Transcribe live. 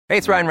Hey,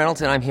 it's Ryan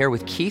Reynolds, and I'm here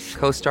with Keith,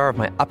 co-star of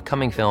my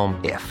upcoming film,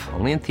 If,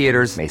 only in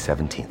theaters May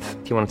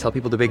 17th. Do you want to tell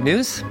people the big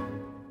news?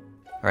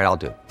 All right, I'll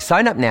do it.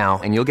 Sign up now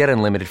and you'll get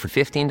unlimited for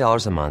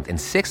 $15 a month and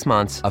 6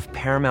 months of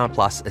Paramount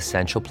Plus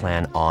Essential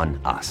Plan on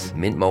us.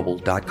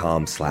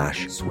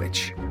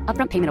 MintMobile.com/switch.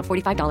 Upfront payment of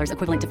 $45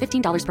 equivalent to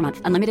 $15 per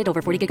month. Unlimited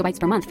over 40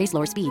 gigabytes per month. Face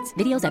lower speeds.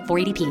 Videos at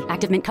 480p.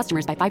 Active Mint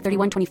customers by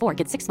 531.24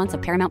 get 6 months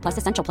of Paramount Plus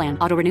Essential Plan.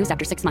 Auto renews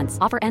after 6 months.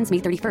 Offer ends May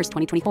 31st,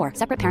 2024.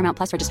 Separate Paramount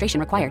Plus registration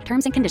required.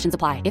 Terms and conditions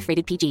apply if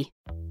rated PG.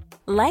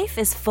 Life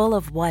is full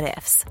of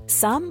what-ifs.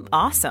 Some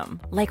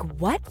awesome. Like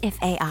what if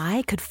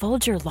AI could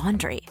fold your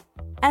laundry?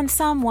 And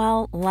some,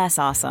 well, less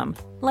awesome.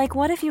 Like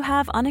what if you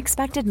have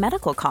unexpected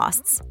medical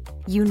costs?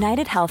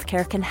 United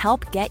Healthcare can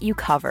help get you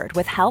covered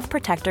with Health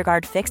Protector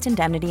Guard fixed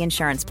indemnity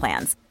insurance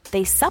plans.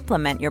 They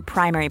supplement your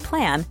primary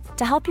plan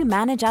to help you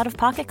manage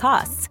out-of-pocket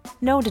costs.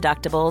 No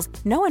deductibles,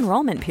 no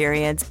enrollment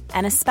periods,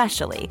 and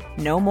especially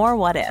no more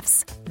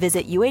what-ifs.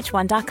 Visit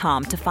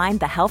uh1.com to find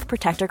the Health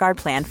Protector Guard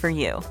plan for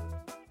you.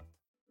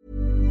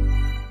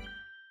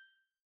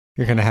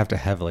 You're going to have to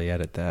heavily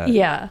edit that.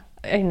 Yeah,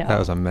 I know. That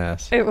was a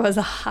mess. It was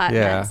a hot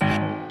mess.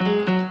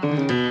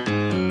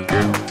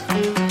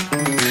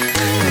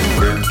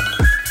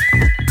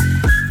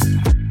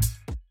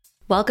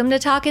 Welcome to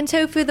Talkin'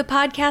 Tofu, the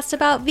podcast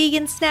about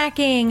vegan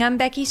snacking. I'm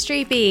Becky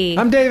Streepy.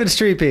 I'm David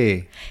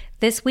Streepy.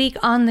 This week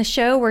on the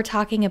show, we're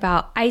talking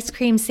about ice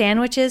cream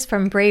sandwiches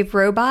from Brave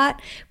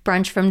Robot,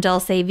 brunch from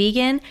Dulce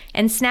Vegan,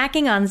 and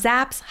snacking on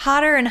Zapp's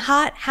hotter and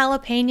hot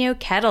jalapeno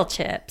kettle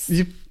chips.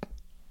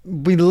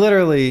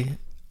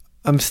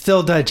 I'm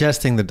still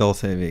digesting the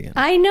Dulce Vegan.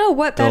 I know.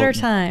 What better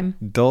time?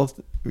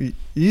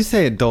 You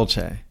say it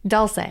Dolce.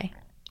 Dulce.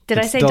 Did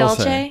I say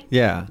Dolce?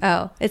 Yeah.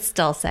 Oh, it's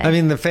Dulce. I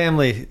mean, the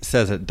family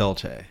says it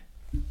Dolce.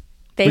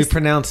 We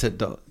pronounce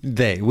it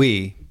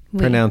we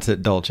pronounce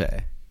it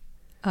Dolce.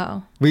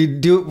 Oh.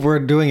 We're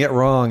doing it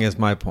wrong is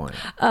my point.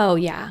 Oh,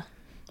 yeah.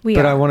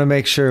 But I want to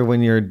make sure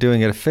when you're doing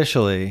it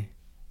officially,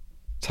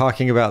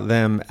 talking about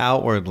them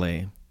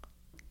outwardly,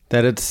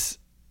 that it's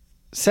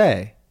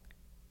say.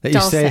 That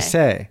Dulce. you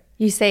say.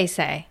 You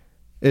say.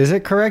 Is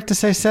it correct to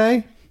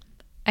say?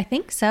 I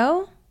think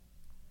so.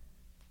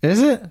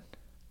 Is it?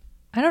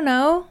 I don't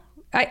know.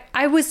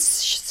 I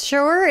was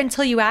sure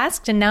until you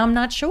asked, and now I'm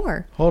not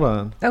sure. Hold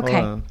on. Okay.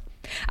 Hold on.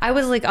 I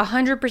was like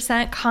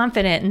 100%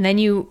 confident, and then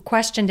you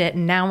questioned it,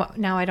 and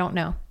now I don't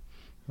know.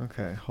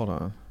 Okay, hold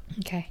on.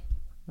 Okay.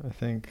 I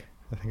think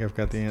I've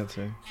got the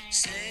answer.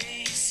 Say.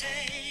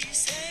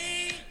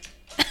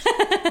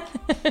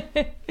 All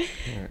right.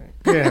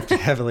 You're gonna have to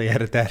heavily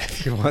edit that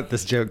if you want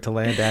this joke to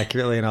land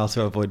accurately and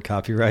also avoid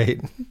copyright.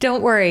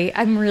 Don't worry,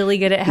 I'm really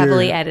good at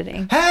heavily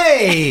editing.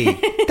 Hey,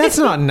 that's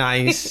not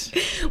nice.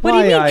 What Why do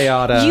you mean? I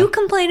oughta? You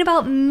complain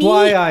about me.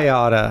 Why I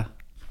oughta?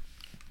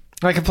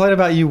 I complain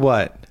about you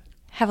what?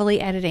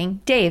 Heavily editing.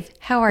 Dave,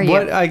 how are you?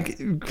 What? I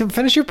can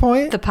finish your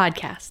point. The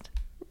podcast.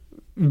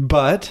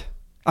 But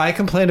I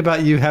complain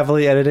about you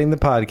heavily editing the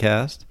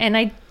podcast, and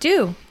I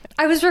do.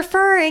 I was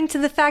referring to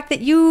the fact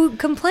that you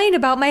complain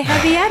about my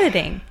heavy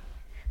editing.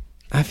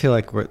 I feel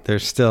like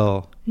there's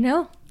still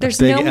there's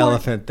a big no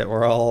elephant that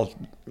we're all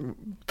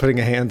putting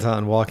our hands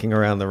on, walking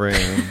around the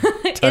room.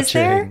 Touching. Is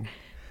there?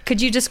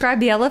 Could you describe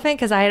the elephant?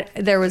 Because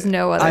there was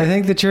no other. I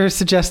think that you're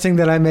suggesting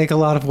that I make a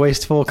lot of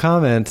wasteful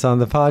comments on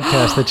the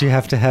podcast that you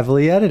have to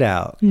heavily edit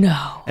out.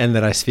 No. And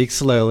that I speak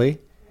slowly,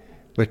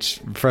 which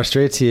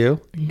frustrates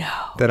you. No.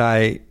 That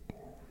I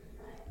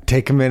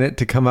take a minute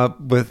to come up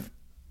with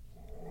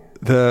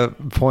the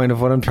point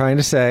of what I'm trying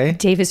to say.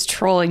 Dave is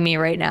trolling me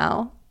right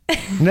now.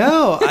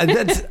 No, I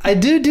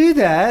do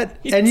that,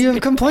 and you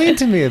have complained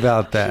to me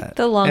about that.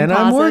 The long and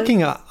pauses. I'm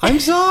working on. I'm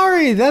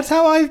sorry. That's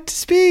how I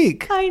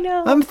speak. I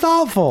know. I'm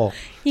thoughtful.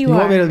 You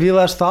want me to be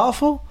less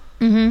thoughtful?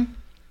 Mm-hmm.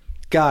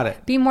 Got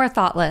it. Be more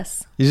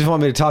thoughtless. You just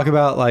want me to talk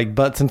about like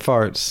butts and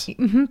farts.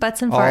 Mm-hmm.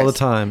 Butts and farts all the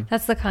time.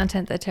 That's the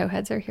content that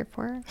towheads are here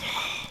for.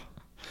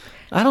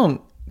 I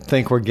don't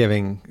think we're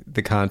giving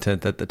the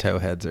content that the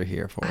towheads are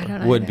here for. I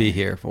don't would either. be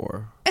here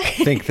for.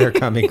 Think they're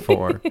coming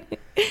for.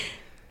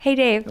 Hey,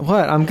 Dave.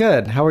 What? I'm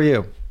good. How are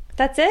you?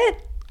 That's it?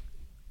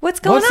 What's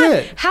going on?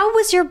 It? How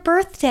was your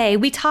birthday?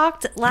 We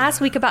talked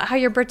last week about how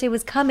your birthday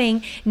was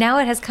coming. Now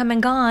it has come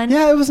and gone.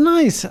 Yeah, it was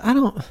nice.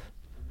 Our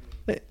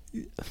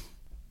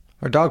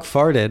dog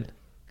farted.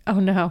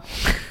 Oh, no.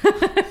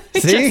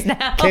 See?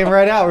 Came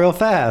right out real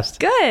fast.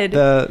 Good.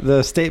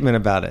 The statement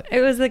about it.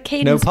 It was the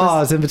cadence. No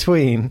pause in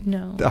between.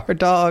 No. Our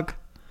dog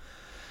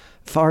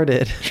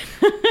farted.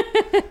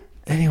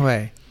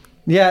 Anyway.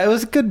 Yeah, it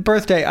was a good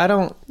birthday.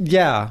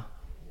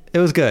 It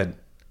was good.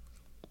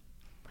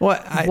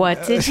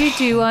 What did you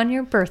do on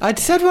your birthday? I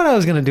said what I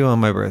was going to do on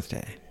my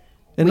birthday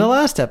in the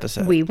last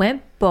episode. We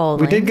went bowling.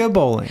 We did go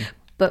bowling.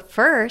 But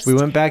first... We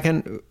went back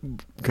and...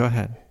 Go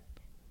ahead.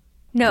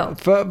 No.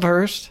 But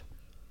first...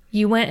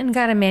 You went and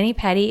got a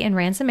mani-pedi and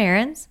ran some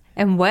errands.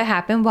 And what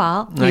happened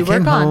while you were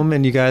gone? I came home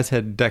and you guys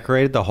had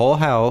decorated the whole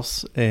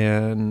house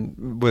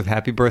and with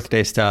happy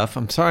birthday stuff.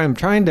 I'm sorry. I'm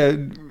trying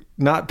to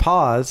not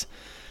pause.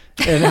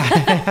 And I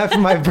have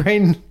my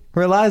brain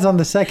relies on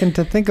the second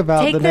to think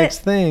about the next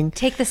thing.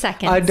 Take the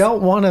seconds. I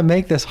don't want to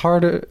make this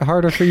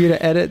harder for you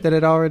to edit than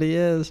it already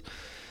is.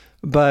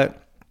 But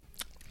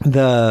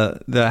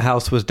the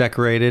house was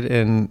decorated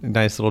in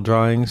nice little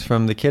drawings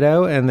from the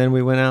kiddo, and then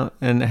we went out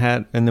and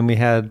then we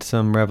had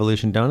some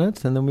Revolution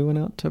donuts, and then we went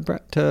out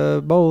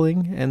to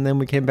bowling, and then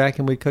we came back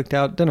and we cooked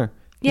out dinner.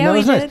 Yeah,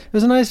 we did. Nice. It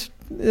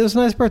was a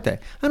nice birthday.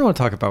 I don't want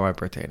to talk about my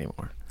birthday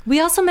anymore. We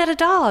also met a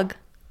dog.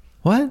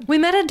 What? We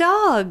met a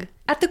dog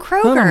at the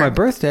Kroger. Not on my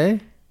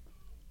birthday.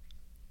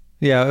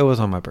 Yeah, it was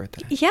on my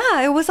birthday.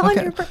 Yeah, it was on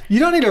your birthday. You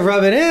don't need to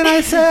rub it in. I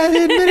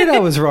admitted I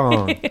was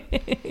wrong.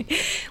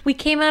 We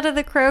came out of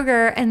the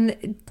Kroger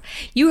and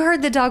you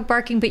heard the dog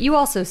barking, but you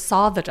also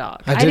saw the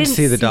dog. I didn't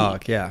see the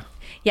dog, yeah.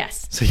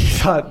 Yes. So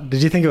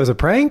did you think it was a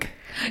prank?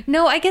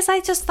 No, I guess I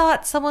just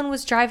thought someone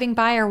was driving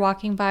by or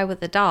walking by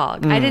with a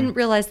dog. I didn't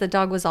realize the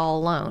dog was all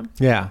alone.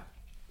 Yeah.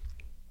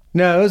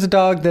 No, it was a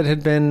dog that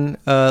had been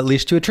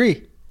leashed to a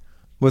tree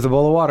with a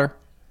bowl of water.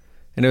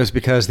 And it was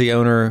because the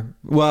owner,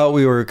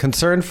 we were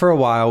concerned for a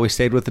while. We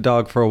stayed with the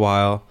dog for a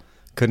while.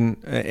 And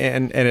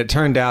it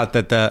turned out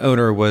that the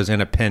owner was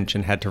in a pinch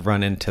and had to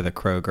run into the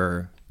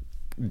Kroger.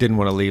 Didn't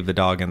want to leave the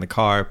dog in the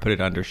car, put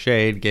it under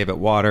shade, gave it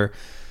water.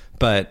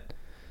 But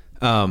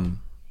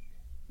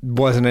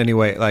wasn't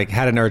anyway,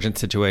 had an urgent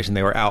situation.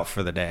 They were out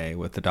for the day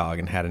with the dog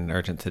and had an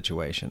urgent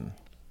situation.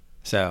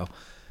 So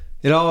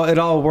it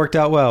all worked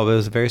out well. It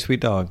was a very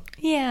sweet dog.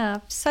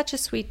 Yeah, such a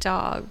sweet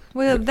dog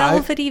with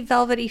a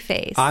velvety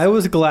face. I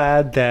was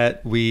glad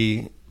that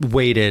we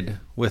waited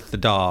with the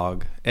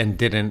dog and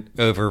didn't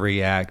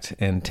overreact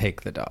and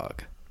take the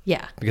dog.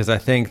 Yeah. Because I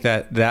think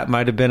that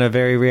might have been a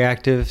very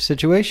reactive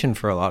situation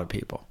for a lot of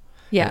people.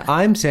 Yeah. And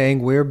I'm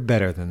saying we're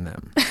better than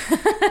them.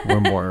 We're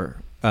more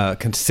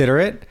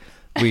considerate.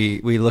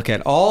 We look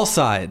at all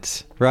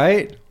sides,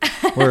 right?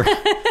 We're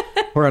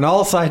an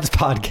all sides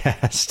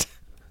podcast.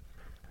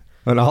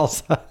 On all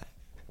sides.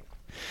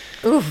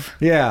 Oof.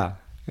 Yeah.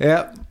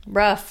 Yep.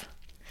 Rough.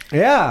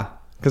 Yeah.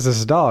 Because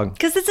it's a dog.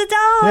 Because it's a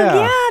dog.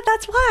 Yeah,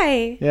 that's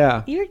why.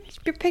 Yeah. You're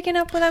picking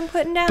up what I'm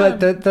putting down. But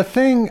the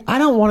thing, I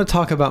don't want to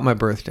talk about my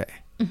birthday.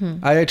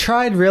 Mm-hmm. I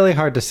tried really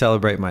hard to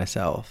celebrate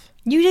myself.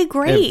 You did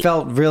great. It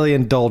felt really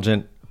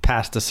indulgent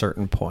past a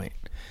certain point.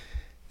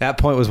 That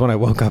point was when I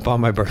woke up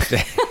on my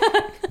birthday.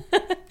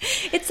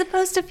 It's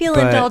supposed to feel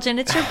indulgent.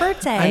 It's your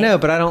birthday. I know,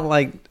 but I don't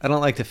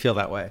like to feel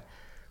that way.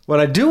 What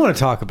I do want to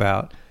talk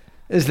about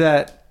is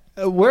that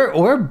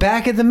we're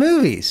back at the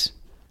movies.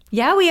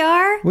 Yeah, we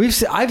are.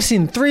 I've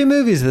seen 3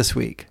 movies this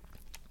week.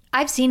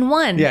 I've seen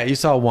 1. Yeah, you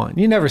saw 1.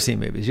 You never see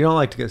movies. You don't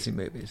like to go see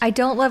movies. I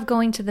don't love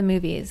going to the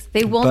movies.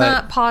 They will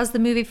not pause the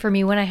movie for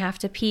me when I have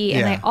to pee,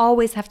 and I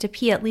always have to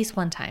pee at least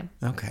one time.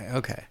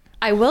 Okay.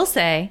 I will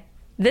say,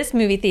 this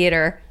movie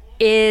theater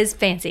is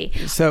fancy.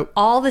 So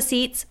all the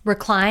seats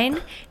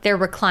recline. They're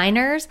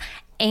recliners.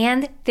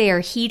 And they are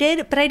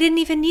heated, but I didn't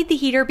even need the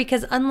heater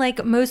because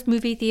unlike most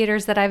movie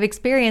theaters that I've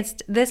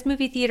experienced, this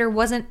movie theater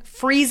wasn't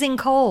freezing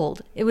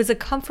cold. It was a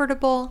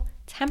comfortable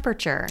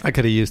temperature. I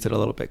could have used it a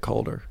little bit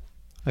colder.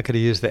 I could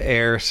have used the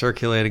air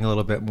circulating a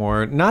little bit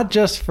more, not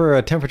just for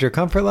a temperature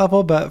comfort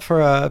level, but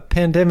for a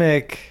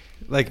pandemic,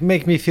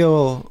 make me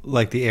feel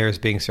like the air is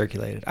being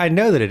circulated. I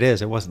know that it is.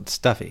 It wasn't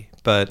stuffy,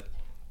 but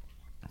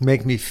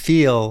make me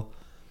feel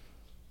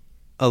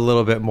a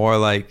little bit more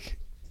like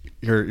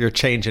you're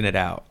changing it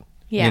out.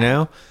 Yeah. You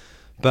know?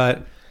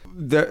 But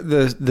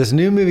this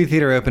new movie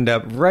theater opened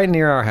up right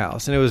near our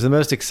house, and it was the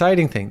most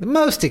exciting thing. Not the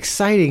most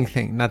exciting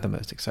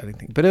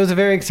thing, but it was a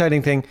very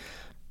exciting thing.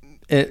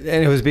 And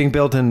it was being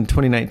built in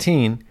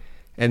 2019,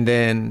 and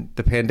then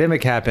the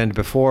pandemic happened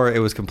before it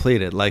was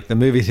completed. The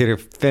movie theater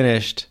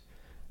finished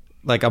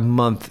a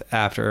month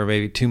after, or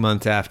maybe 2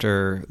 months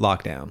after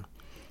lockdown.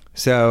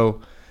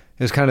 So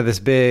it was kind of this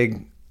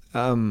big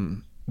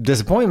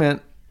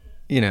disappointment,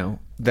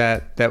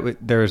 that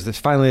there was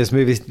finally this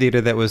movie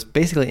theater that was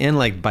basically in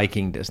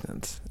biking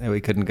distance that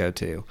we couldn't go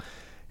to.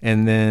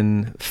 And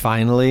then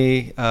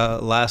finally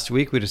last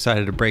week we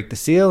decided to break the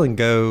seal and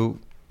go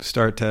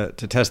start to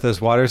test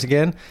those waters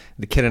again.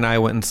 The kid and I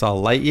went and saw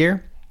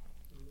Lightyear.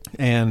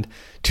 And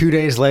 2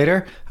 days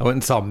later I went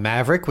and saw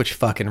Maverick, which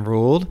fucking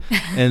ruled.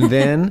 And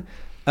then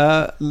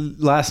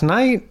last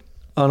night,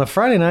 on a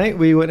Friday night,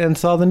 we went and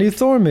saw the new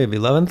Thor movie,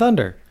 Love and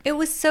Thunder. It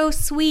was so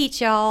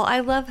sweet, y'all. I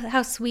love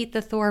how sweet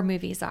the Thor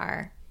movies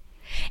are.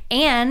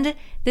 And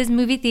this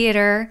movie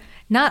theater,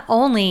 not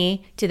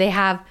only do they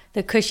have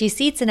the cushy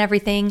seats and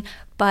everything,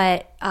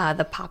 but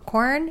the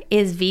popcorn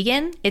is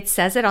vegan. It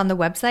says it on the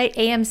website.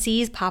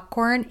 AMC's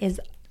popcorn is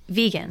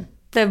vegan.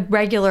 The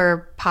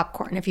regular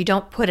popcorn, if you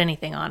don't put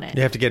anything on it.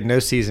 You have to get no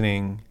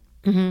seasoning,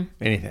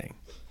 anything.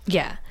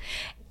 Yeah.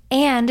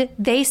 And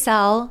they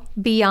sell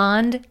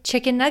Beyond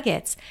chicken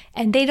nuggets.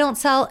 And they don't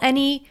sell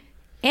any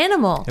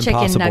animal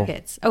chicken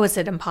nuggets. Oh, is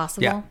it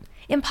Impossible? Yeah.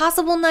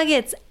 Impossible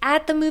nuggets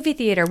at the movie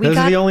theater. Those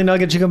are the only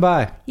nuggets you can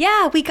buy.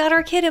 Yeah, we got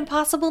our kid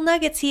Impossible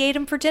nuggets. He ate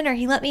them for dinner.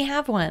 He let me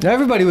have one.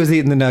 Everybody was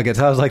eating the nuggets.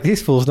 I was like,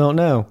 these fools don't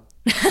know.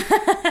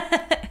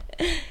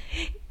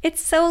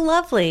 It's so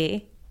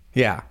lovely.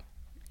 Yeah.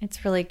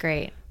 It's really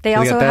great. They So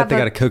also got that. have They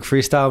got a Coke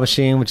Freestyle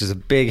machine, which is a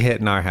big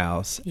hit in our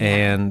house,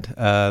 and they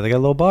got a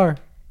little bar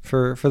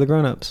for the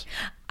grown-ups.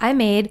 I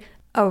made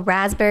a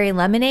raspberry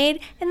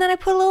lemonade, and then I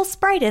put a little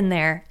Sprite in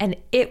there, and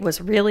it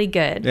was really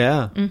good.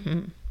 Yeah.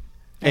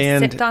 I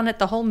sipped on it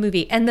the whole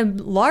movie. And the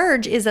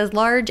large is as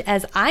large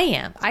as I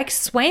am. I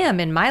swam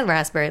in my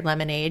raspberry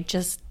lemonade,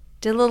 just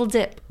did a little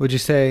dip. Would you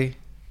say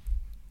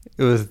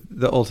it was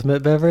the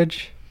ultimate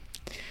beverage?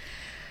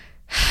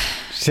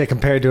 Say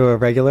compared to a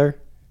regular,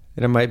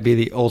 it might be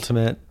the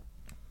ultimate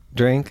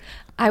drink.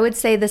 I would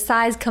say the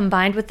size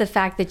combined with the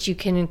fact that you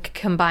can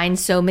combine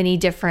so many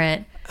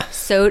different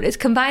sodas,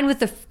 combined with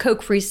the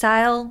Coke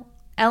Freestyle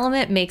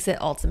element, makes it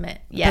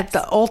ultimate. Yes.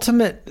 But the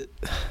ultimate...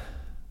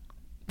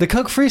 The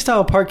Coke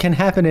Freestyle part can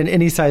happen in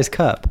any size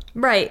cup.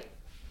 Right.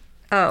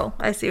 Oh,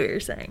 I see what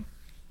you're saying.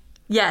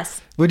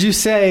 Yes. Would you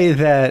say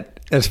that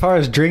as far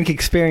as drink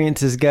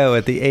experiences go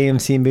at the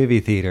AMC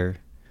movie theater,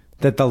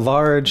 that the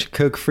large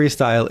Coke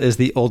Freestyle is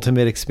the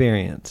ultimate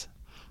experience?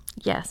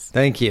 Yes.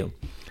 Thank you.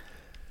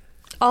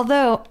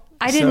 Although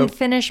I didn't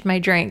finish my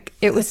drink.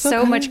 It was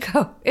so much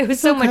Coke. It was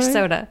so much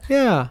soda.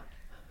 Yeah.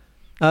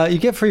 You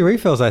get free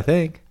refills, I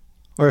think.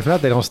 Or if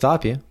not, they don't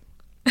stop you.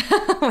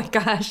 Oh my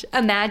gosh.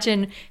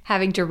 Imagine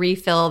having to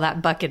refill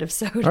that bucket of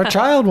soda. Our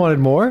child wanted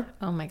more.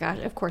 Oh my gosh.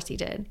 Of course he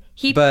did.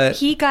 He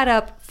got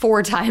up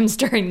 4 times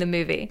during the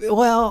movie.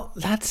 Well,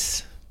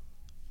 that's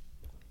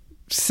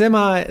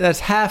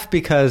half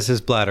because his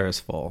bladder is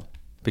full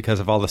because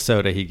of all the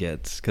soda he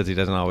gets, because he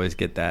doesn't always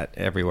get that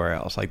everywhere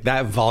else. Like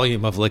that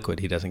volume of liquid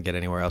he doesn't get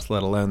anywhere else,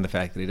 let alone the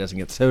fact that he doesn't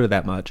get soda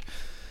that much.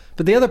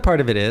 But the other part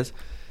of it is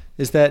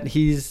that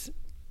he's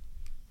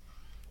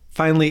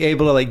finally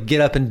able to like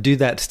get up and do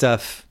that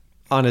stuff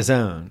on his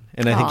own.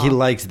 And I think he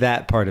likes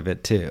that part of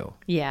it too.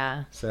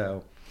 Yeah.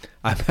 So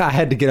I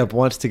had to get up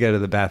once to go to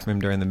the bathroom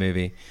during the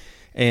movie,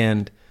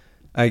 and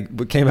I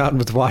came out and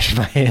was washing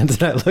my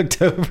hands, and I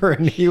looked over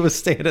and he was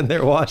standing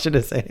there washing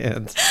his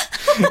hands.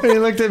 And he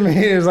looked at me and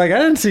he was like, I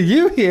didn't see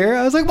you here.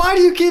 I was like, why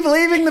do you keep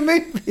leaving the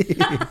movie?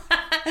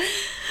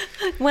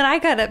 When I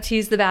got up to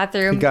use the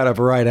bathroom, He got up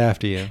right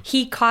after you.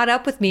 he caught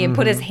up with me and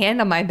put his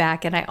hand on my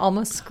back, and I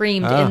almost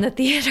screamed in the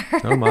theater.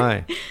 Oh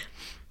my.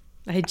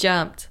 I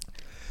jumped.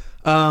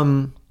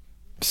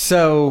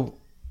 So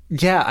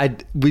yeah,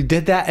 we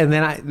did that, and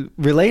then I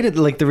related,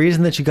 like the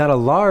reason that you got a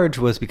large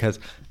was because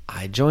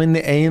I joined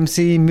the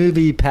AMC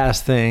Movie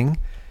Pass thing,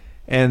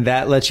 and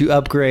that lets you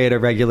upgrade a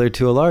regular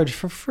to a large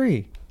for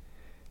free.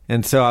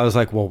 And so I was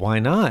like, well, why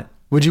not?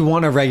 Would you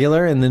want a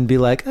regular and then be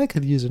like, I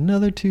could use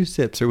another 2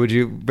 sips? Or would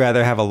you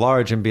rather have a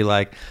large and be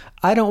like,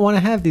 I don't want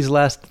to have these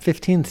last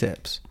 15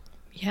 sips?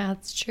 Yeah,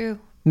 that's true.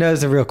 No,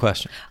 it's a real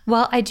question.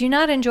 Well, I do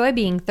not enjoy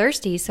being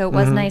thirsty, so it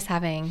was nice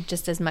having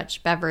just as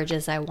much beverage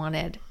as I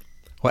wanted.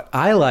 What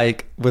I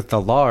like with the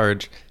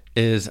large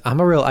is I'm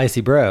a real icy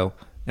bro,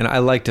 and I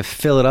like to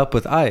fill it up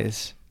with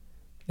ice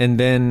and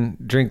then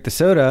drink the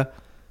soda.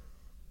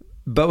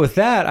 But with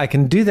that, I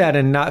can do that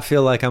and not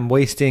feel like I'm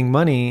wasting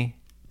money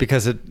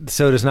because the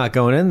soda's not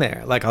going in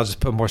there. Like I'll just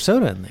put more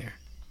soda in there,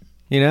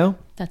 you know?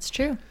 That's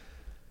true.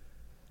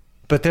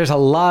 But there's a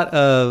lot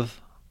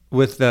of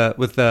with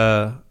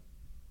the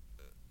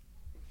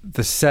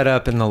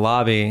setup in the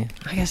lobby.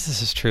 I guess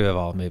this is true of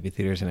all movie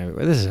theaters and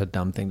everywhere. This is a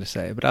dumb thing to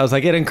say, but I was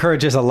like, it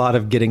encourages a lot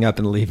of getting up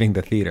and leaving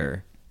the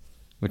theater,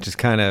 which is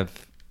kind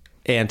of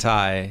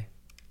anti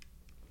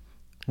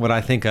what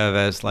I think of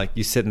as like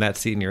you sit in that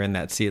seat and you're in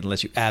that seat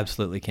unless you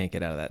absolutely can't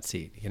get out of that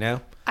seat, you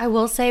know? I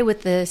will say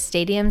with the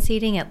stadium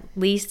seating, at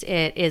least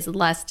it is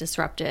less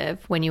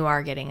disruptive when you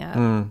are getting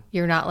up.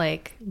 You're not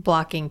like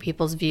blocking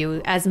people's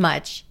view as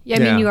much. I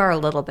mean, you are a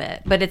little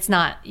bit, but it's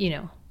not,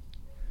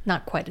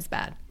 not quite as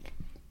bad.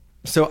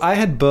 So I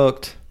had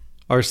booked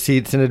our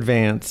seats in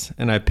advance,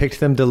 and I picked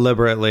them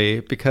deliberately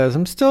because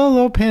I'm still a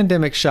little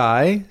pandemic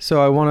shy.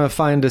 So I want to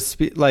find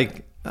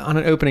like on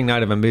an opening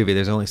night of a movie,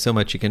 there's only so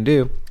much you can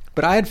do.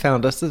 But I had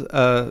found us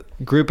a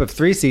group of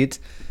 3 seats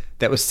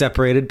that was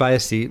separated by a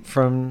seat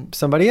from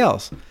somebody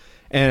else.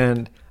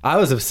 And I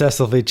was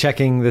obsessively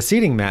checking the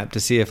seating map to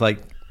see if like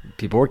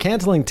people were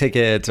canceling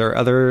tickets or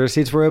other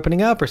seats were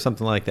opening up or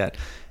something like that.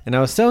 And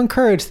I was so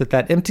encouraged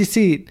that empty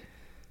seat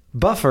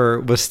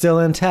buffer was still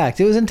intact.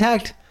 It was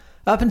intact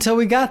up until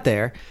we got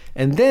there.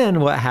 And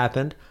then what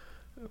happened?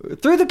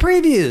 Through the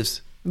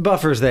previews,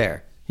 buffer's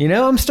there.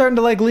 I'm starting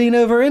to like lean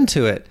over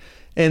into it.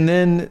 And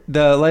then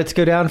the lights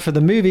go down for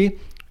the movie,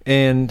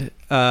 and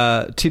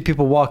 2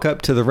 people walk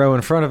up to the row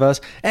in front of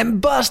us and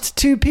bust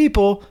 2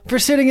 people for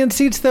sitting in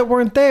seats that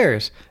weren't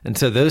theirs. And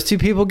so those 2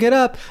 people get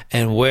up,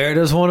 and where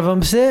does one of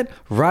them sit?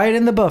 Right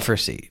in the buffer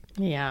seat.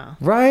 Yeah.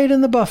 Right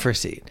in the buffer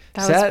seat.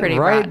 That was pretty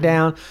right rotten.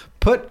 down,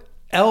 put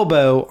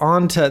elbow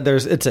onto,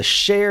 it's a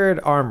shared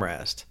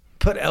armrest.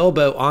 Put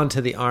elbow onto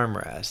the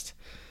armrest.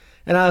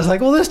 And I was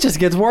like, well, this just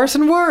gets worse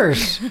and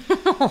worse.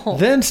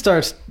 Then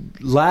starts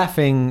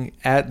laughing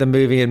at the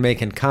movie and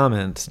making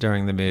comments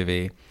during the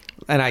movie.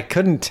 And I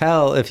couldn't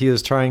tell if he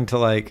was trying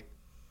to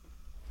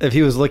if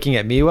he was looking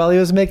at me while he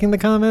was making the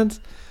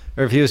comments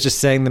or if he was just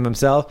saying them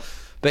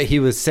himself. But he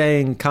was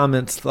saying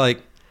comments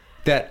like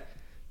that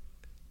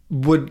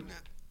would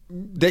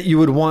that you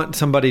would want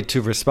somebody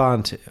to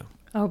respond to.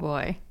 Oh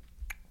boy.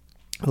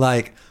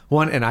 Like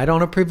one, and I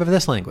don't approve of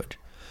this language,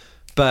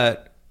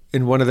 but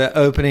in the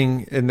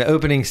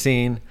opening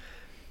scene,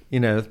 you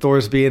know,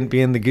 Thor's being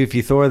the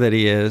goofy Thor that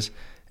he is,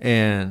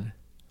 and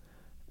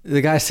the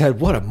guy said,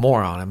 "What a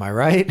moron, am I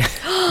right?"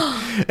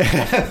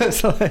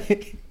 It's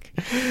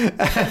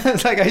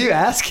like, are you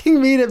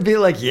asking me to be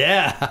like,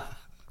 yeah,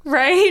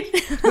 right?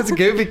 It's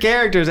goofy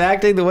characters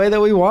acting the way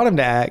that we want them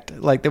to act,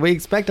 like that we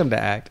expect them to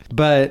act.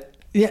 But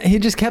yeah, he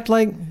just kept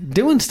like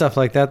doing stuff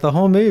like that the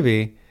whole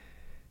movie.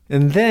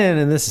 And then,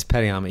 and this is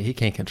petty on me, he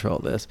can't control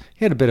this.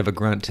 He had a bit of a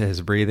grunt to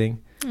his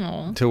breathing,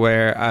 to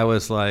where I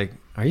was like,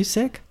 "Are you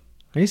sick?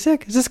 Are you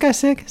sick? Is this guy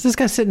sick? Is this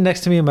guy sitting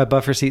next to me in my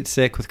buffer seat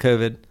sick with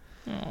COVID?"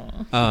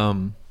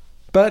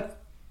 But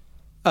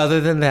other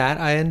than that,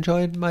 I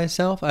enjoyed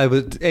myself. I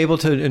was able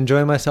to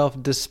enjoy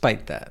myself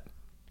despite that.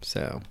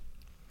 So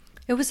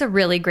It was a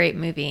really great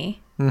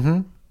movie.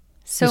 Mm-hmm.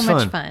 So was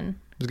much fun. fun.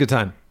 It was a good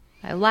time.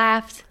 I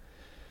laughed.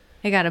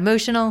 I got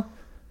emotional.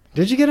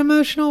 Did you get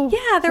emotional?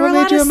 Yeah, there What were a made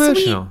lot you of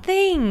emotional? sweet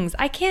things.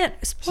 I can't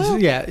spoil.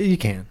 Yeah, you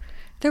can.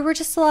 There were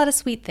just a lot of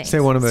sweet things. Say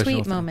one emotional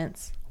Sweet thing.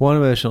 moments. One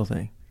emotional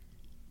thing.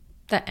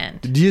 The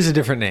end. Use a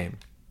different name.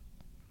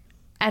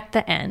 At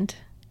the end.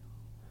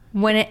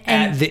 When it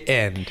At ends. the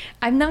end.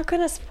 I'm not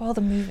going to spoil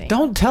the movie.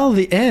 Don't tell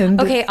the end.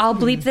 Okay, I'll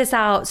bleep this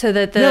out so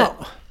that the...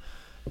 No.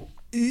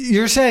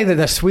 You're saying that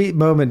the sweet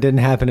moment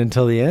didn't happen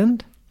until the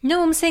end?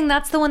 No, I'm saying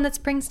that's the one that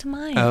springs to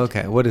mind. Oh,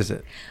 okay. What is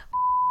it?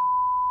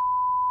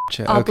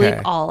 I'll Okay.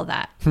 bleep all of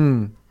that.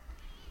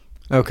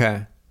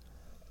 Okay.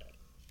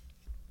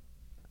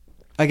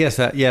 I guess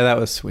that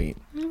was sweet.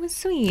 It was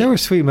sweet. There were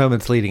sweet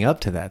moments leading up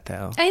to that,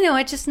 though. I know,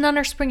 none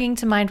are springing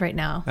to mind right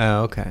now.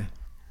 Oh, okay.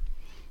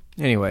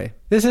 Anyway,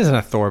 this isn't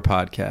a Thor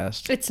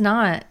podcast. It's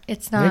not.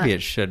 It's not. Maybe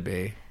it should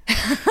be.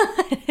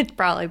 It'd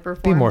probably Be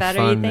perform more better,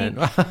 fun you think?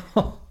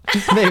 than...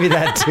 Maybe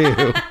that,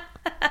 too.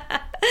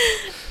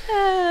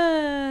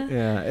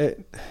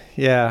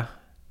 Yeah.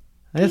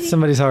 I guess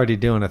somebody's already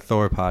doing a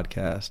Thor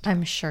podcast.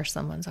 I'm sure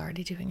someone's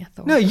already doing a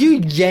Thor. No, you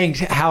yanked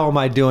 "How Am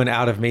I Doing"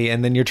 out of me,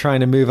 and then you're trying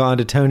to move on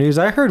to Toe News.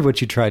 I heard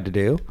what you tried to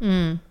do.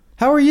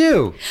 How are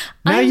you?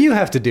 Now you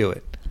have to do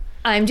it.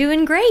 I'm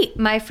doing great.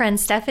 My friend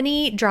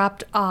Stephanie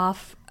dropped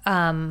off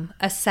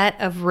a set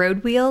of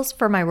road wheels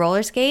for my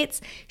roller skates.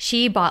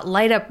 She bought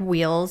light up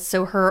wheels,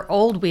 so her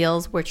old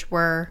wheels, which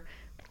were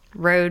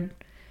road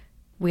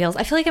wheels.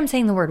 I feel like I'm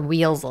saying the word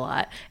wheels a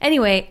lot.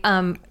 Anyway,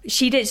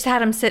 she just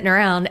had them sitting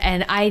around,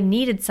 and I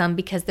needed some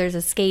because there's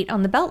a skate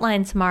on the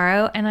Beltline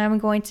tomorrow, and I'm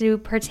going to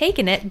partake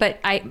in it. But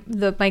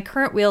my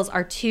current wheels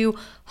are too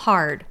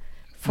hard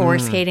for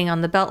skating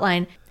on the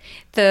Beltline.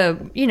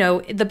 The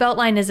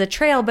Beltline is a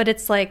trail, but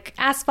it's like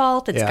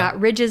asphalt. It's got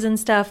ridges and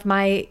stuff.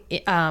 My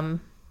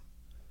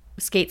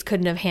skates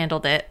couldn't have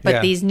handled it.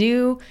 But these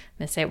new, I'm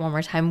going to say it one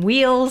more time,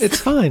 wheels. It's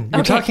fine.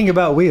 You're talking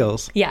about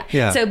wheels.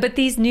 Yeah. So, but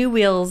these new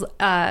wheels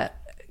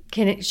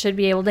should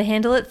be able to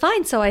handle it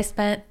fine. So I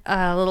spent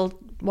a little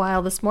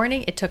while this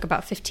morning. It took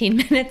about 15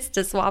 minutes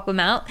to swap them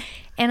out,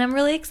 and I'm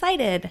really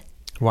excited.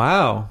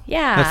 Wow.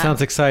 Yeah. That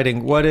sounds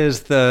exciting. What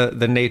is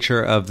the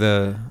nature of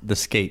the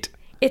skate?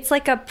 It's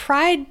like a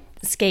pride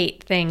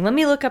skate thing. Let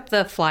me look up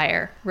the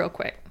flyer real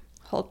quick.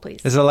 Hold, please.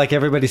 Is it like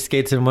everybody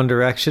skates in one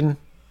direction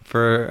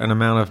for an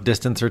amount of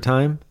distance or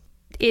time?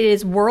 It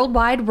is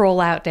Worldwide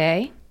Rollout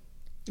Day.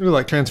 Ooh,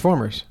 like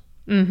Transformers.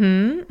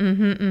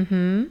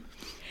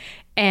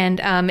 And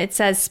it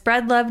says,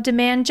 spread love,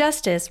 demand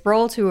justice,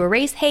 roll to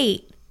erase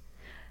hate.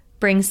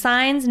 Bring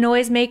signs,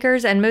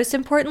 noisemakers, and most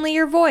importantly,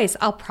 your voice.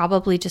 I'll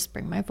probably just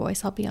bring my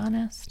voice, I'll be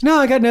honest. No,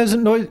 I got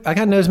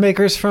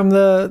noisemakers from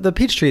the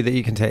peach tree that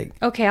you can take.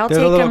 Okay, I'll They're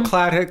take the little them.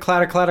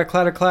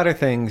 clatter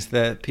things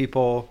that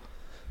people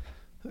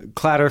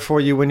clatter for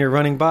you when you're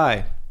running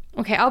by.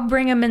 Okay, I'll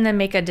bring them and then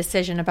make a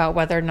decision about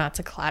whether or not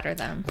to clatter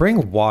them.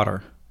 Bring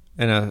water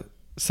and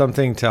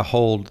something to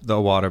hold the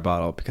water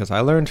bottle, because I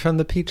learned from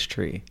the peach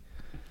tree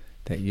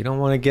that you don't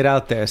want to get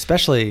out there,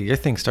 especially your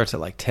thing starts at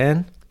like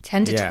 10.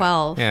 10 to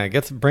 12. Yeah,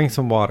 bring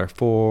some water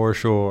for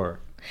sure.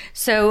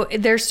 So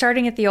they're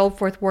starting at the Old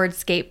Fourth Ward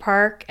Skate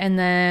Park, and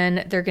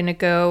then they're going to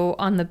go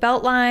on the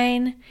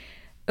Beltline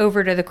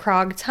over to the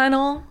Krog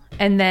Tunnel,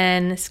 and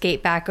then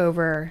skate back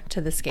over to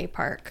the skate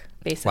park,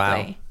 basically.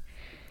 Wow.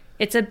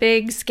 It's a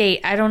big skate.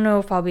 I don't know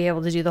if I'll be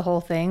able to do the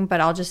whole thing, but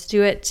I'll just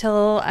do it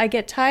till I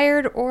get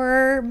tired,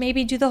 or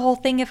maybe do the whole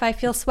thing if I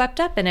feel swept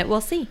up in it.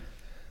 We'll see.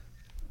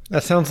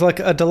 That sounds like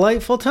a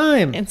delightful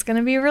time. It's going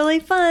to be really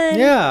fun.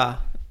 Yeah.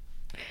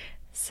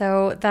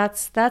 So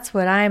that's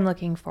what I'm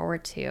looking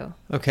forward to.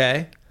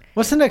 Okay.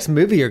 What's the next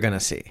movie you're going to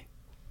see?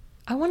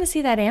 I want to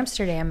see that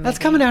Amsterdam movie. That's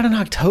coming out in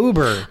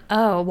October.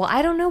 Oh, well,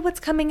 I don't know what's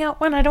coming out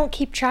when. I don't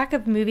keep track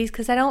of movies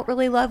because I don't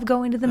really love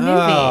going to the movies.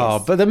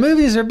 Oh, but the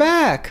movies are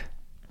back.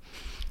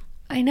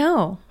 I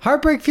know.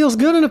 Heartbreak feels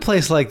good in a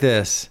place like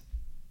this,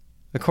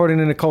 according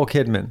to Nicole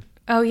Kidman,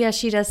 Oh, yeah,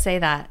 she does say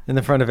that. in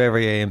the front of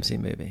every AMC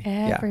movie.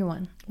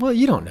 Everyone. Yeah. Well,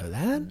 you don't know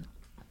that.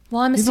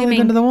 Well, I'm You've only assuming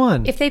been to the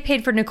one. if they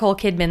paid for Nicole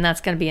Kidman, that's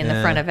going to be in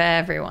the front of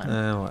everyone.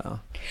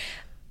 Oh,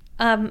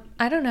 well.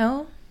 I don't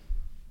know.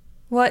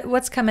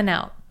 What's coming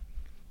out?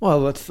 Well,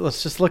 let's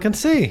just look and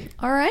see.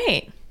 All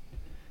right.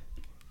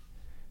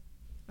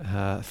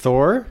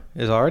 Thor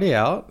is already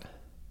out.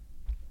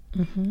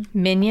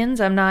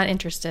 Minions, I'm not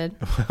interested.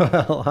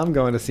 Well, I'm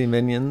going to see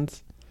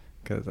Minions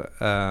because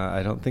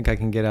I don't think I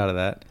can get out of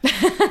that.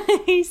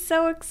 He's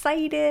so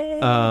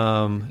excited.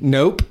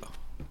 Nope.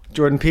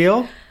 Jordan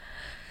Peele.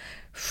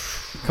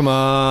 Come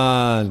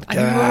on.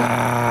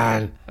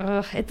 God.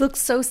 Ugh, it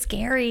looks so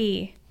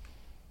scary.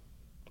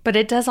 But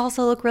it does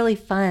also look really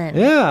fun.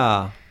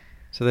 Yeah.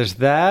 So there's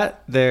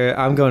that.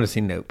 I'm going to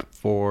see Nope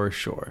for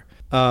sure.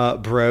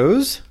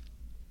 Bros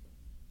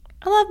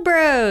I love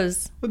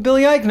Bros. with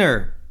Billy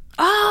Eichner.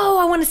 Oh,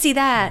 I want to see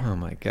that. Oh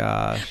my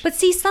gosh. But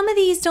see, some of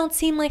these don't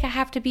seem like I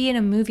have to be in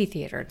a movie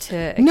theater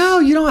to... No,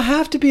 you don't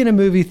have to be in a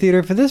movie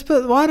theater for this,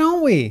 but why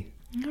don't we?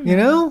 You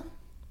know?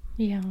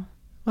 Yeah.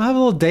 We'll have a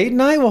little date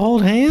night. We'll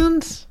hold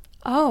hands.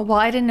 Oh, well,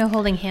 I didn't know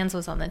holding hands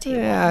was on the table.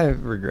 Yeah, I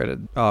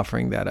regretted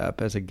offering that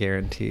up as a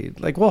guaranteed.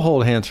 Like, we'll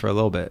hold hands for a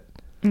little bit.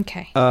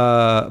 Okay.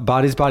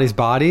 Bodies, Bodies,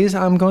 Bodies,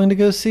 I'm going to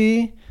go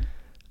see.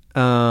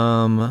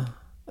 I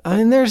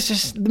mean, there's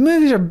just... The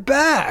movies are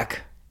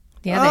back.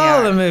 Yeah, they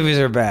are. The movies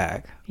are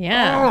back.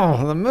 Yeah.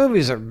 Oh, the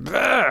movies are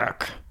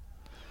back.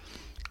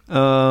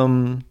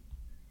 And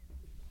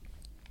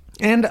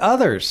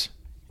others.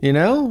 You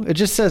know? It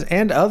just says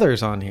and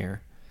others on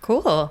here.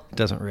 Cool. It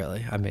doesn't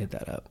really. I made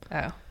that up.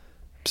 Oh.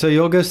 So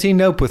you'll go see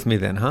Nope with me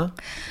then, huh?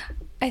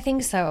 I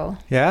think so.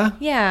 Yeah?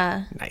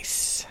 Yeah.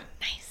 Nice.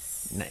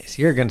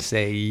 You're going to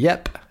say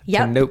yep to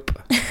Yep. Nope.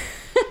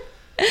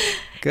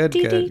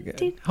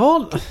 Good.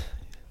 Hold.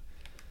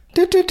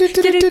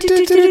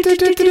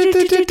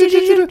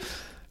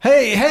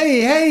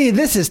 Hey,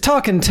 this is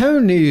Talkin'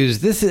 Tone News.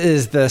 This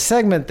is the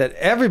segment that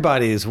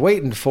everybody's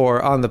waiting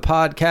for on the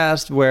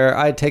podcast where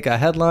I take a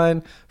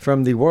headline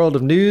from the world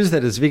of news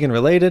that is vegan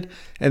related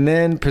and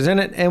then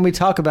present it and we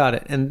talk about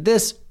it. And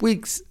this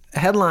week's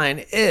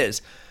headline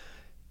is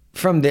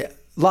from the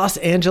Los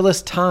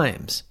Angeles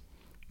Times.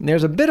 And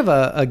there's a bit of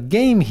a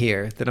game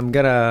here that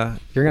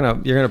you're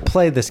gonna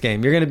play this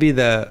game. You're gonna be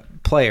the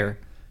player.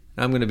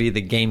 I'm gonna be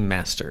the game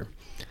master.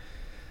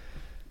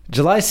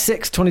 July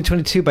 6,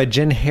 2022 by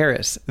Jen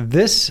Harris.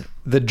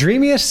 The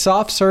dreamiest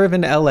soft serve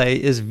in LA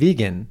is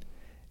vegan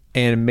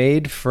and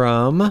made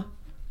from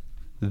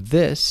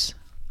this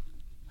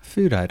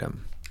food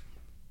item.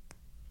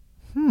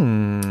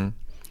 Vegan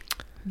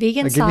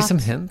I'll soft. give you some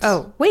hints.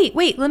 Oh, wait.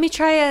 Let me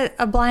try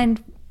a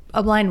blind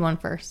one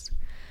first.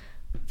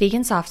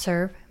 Vegan soft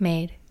serve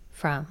made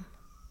from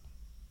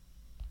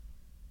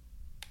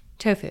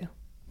tofu.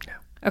 No.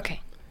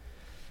 Okay.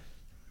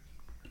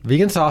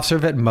 Vegan soft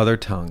serve at Mother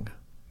Tongue.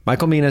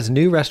 Michael Mina's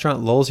new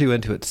restaurant lulls you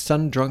into its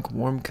sun-drunk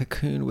warm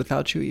cocoon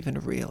without you even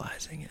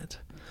realizing it.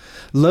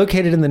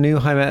 Located in the new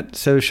Heimat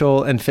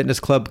Social and Fitness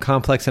Club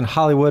complex in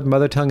Hollywood,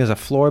 Mother Tongue is a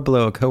floor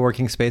below a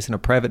co-working space and a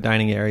private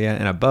dining area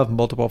and above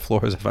multiple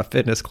floors of a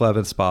fitness club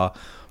and spa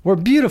where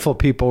beautiful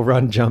people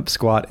run, jump,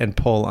 squat, and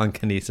pull on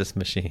kinesis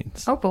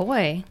machines. Oh,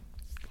 boy.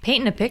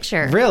 Painting a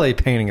picture. Really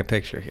painting a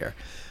picture here.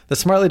 The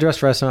smartly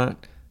dressed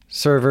restaurant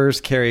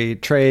servers carry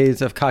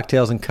trays of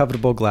cocktails and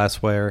covetable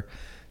glassware.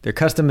 Their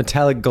custom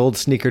metallic gold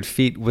sneakered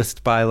feet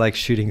whisked by like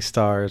shooting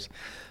stars.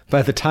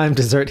 By the time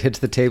dessert hits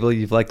the table,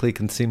 you've likely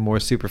consumed more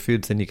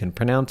superfoods than you can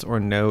pronounce or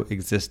know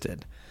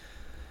existed.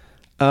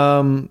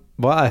 Well,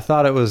 I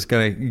thought it was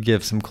going to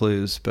give some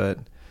clues, but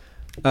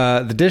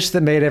the dish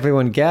that made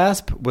everyone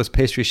gasp was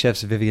pastry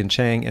chefs Vivian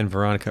Chang and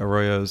Veronica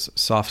Arroyo's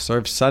soft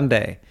serve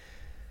sundae.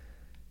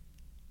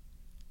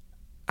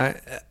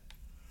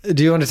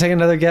 Do you want to take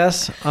another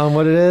guess on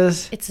what it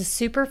is? It's a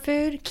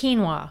superfood?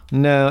 Quinoa.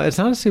 No, it's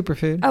not a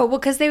superfood. Oh, well,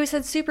 because they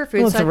said superfood,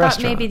 Well, it's so a I thought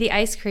restaurant. maybe the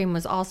ice cream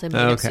was also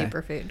made of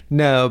superfood.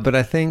 No, but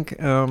I think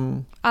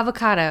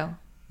Avocado.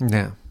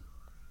 no.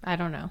 I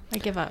don't know. I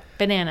give up.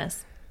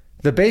 Bananas.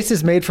 The base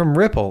is made from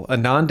Ripple, a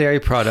non-dairy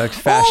product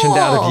fashioned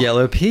out of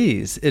yellow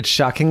peas. It's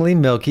shockingly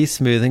milky,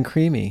 smooth, and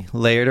creamy.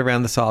 Layered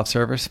around the soft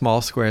serve are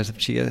small squares of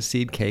chia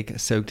seed cake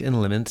soaked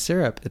in lemon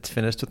syrup. It's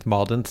finished with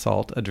Maldon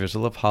salt, a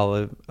drizzle of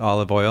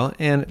olive oil,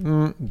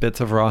 and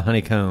bits of raw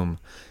honeycomb.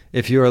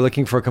 If you are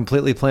looking for a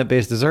completely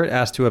plant-based dessert,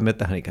 ask to omit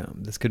the honeycomb.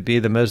 This could be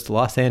the most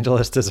Los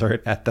Angeles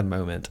dessert at the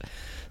moment.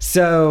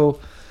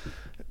 So...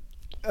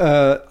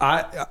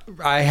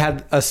 I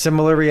had a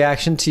similar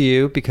reaction to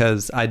you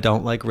because I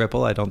don't like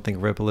Ripple. I don't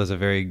think Ripple is a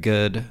very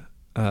good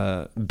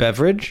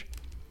beverage.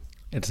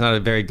 It's not a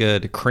very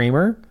good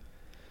creamer.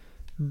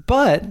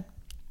 But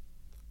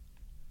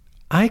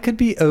I could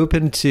be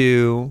open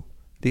to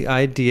the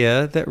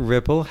idea that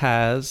Ripple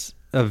has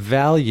a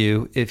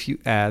value if you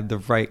add the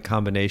right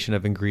combination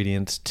of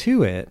ingredients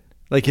to it.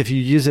 Like if you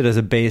use it as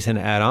a base and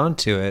add on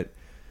to it,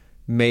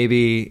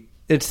 maybe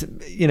it's,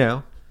 you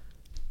know...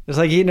 It's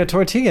like eating a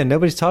tortilla.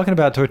 Nobody's talking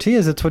about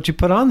tortillas. It's what you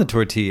put on the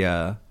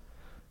tortilla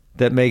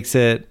that makes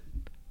it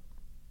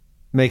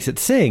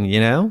sing, you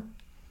know?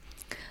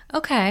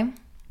 Okay.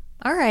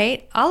 All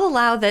right. I'll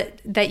allow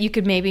that you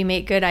could maybe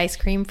make good ice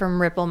cream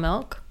from Ripple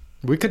milk.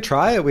 We could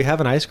try it. We have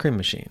an ice cream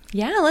machine.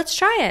 Yeah, let's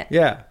try it.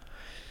 Yeah.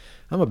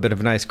 I'm a bit of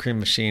an ice cream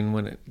machine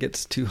when it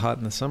gets too hot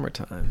in the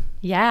summertime.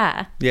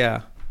 Yeah.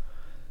 Yeah.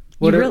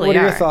 What are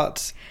your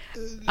thoughts?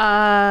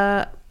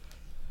 I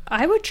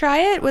would try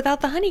it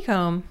without the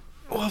honeycomb.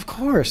 Well, of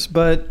course,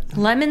 but...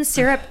 Lemon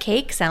syrup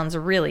cake sounds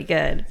really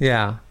good.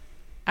 Yeah.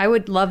 I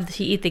would love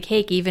to eat the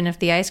cake even if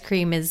the ice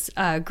cream is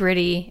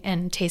gritty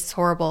and tastes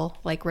horrible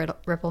like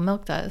Ripple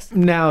Milk does.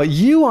 Now,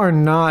 you are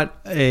not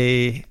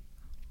a...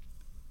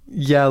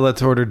 Yeah,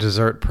 let's order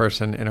dessert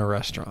person in a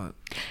restaurant.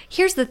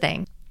 Here's the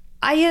thing.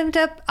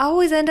 I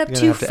always end up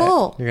too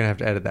full. You're going to have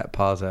to edit that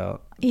pause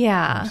out.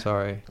 Yeah. I'm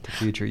sorry to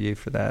future you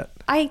for that.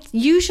 I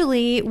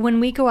usually,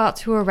 when we go out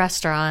to a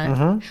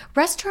restaurant,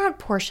 restaurant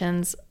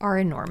portions are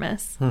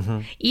enormous.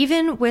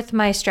 Even with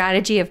my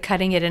strategy of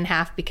cutting it in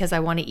half because I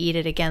want to eat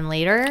it again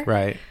later.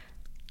 Right.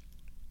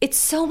 It's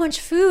so much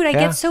food. I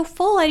get so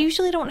full. I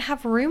usually don't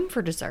have room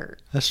for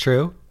dessert. That's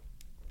true.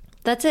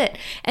 That's it.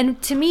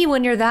 And to me,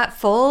 when you're that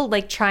full,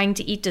 like trying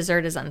to eat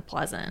dessert is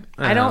unpleasant.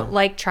 I don't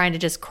like trying to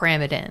just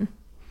cram it in.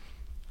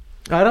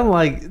 I don't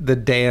like the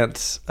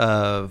dance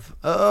of,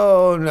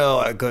 oh, no,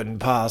 I couldn't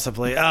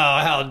possibly. Oh,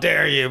 how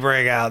dare you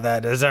bring out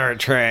that dessert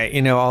tray.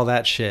 You know, all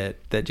that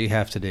shit that you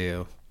have to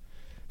do.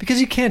 Because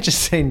you can't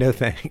just say no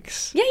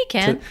thanks. Yeah, you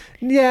can.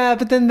 Yeah,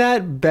 but then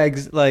that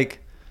begs,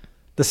 like,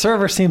 the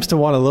server seems to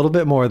want a little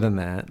bit more than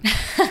that.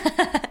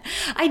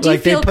 I do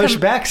like, feel they push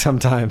back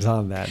sometimes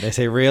on that. They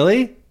say,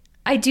 really?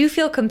 I do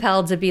feel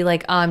compelled to be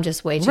like, oh, I'm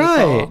just way too full.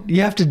 Right.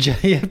 You have to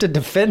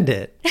defend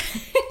it.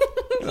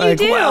 Like,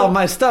 do. well,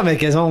 my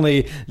stomach is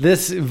only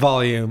this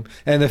volume,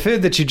 and the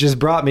food that you just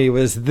brought me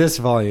was this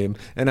volume,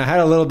 and I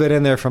had a little bit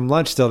in there from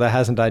lunch still that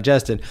hasn't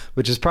digested,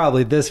 which is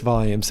probably this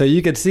volume. So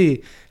you could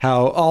see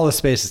how all the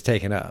space is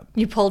taken up.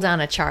 You pull down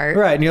a chart.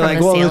 Right, and you're from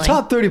like, well, ceiling. the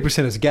top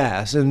 30% is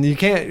gas, and you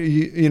can't,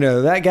 you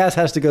know, that gas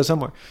has to go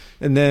somewhere.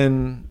 And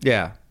then,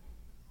 yeah.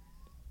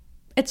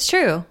 It's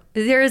true.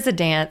 There is a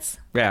dance.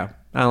 Yeah,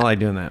 I don't like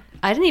doing that.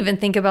 I didn't even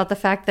think about the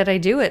fact that I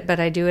do it, but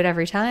I do it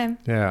every time.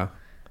 Yeah.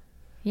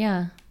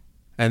 Yeah.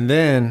 And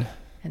then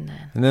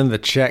the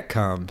check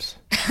comes.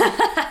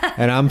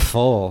 And I'm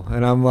full.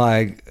 And I'm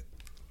like,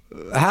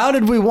 how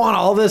did we want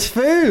all this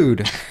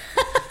food?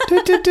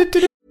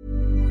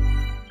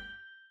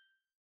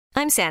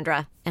 I'm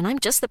Sandra, and I'm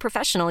just the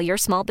professional your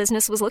small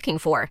business was looking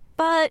for.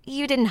 But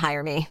you didn't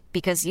hire me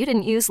because you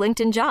didn't use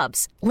LinkedIn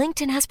Jobs.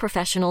 LinkedIn has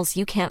professionals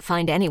you can't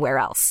find anywhere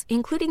else,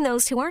 including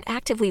those who aren't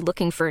actively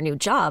looking for a new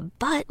job,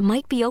 but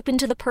might be open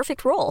to the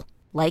perfect role,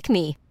 like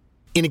me.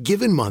 In a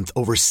given month,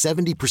 over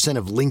 70%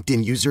 of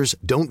LinkedIn users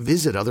don't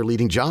visit other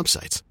leading job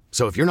sites.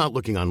 So if you're not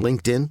looking on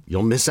LinkedIn,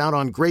 you'll miss out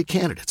on great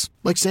candidates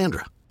like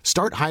Sandra.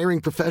 Start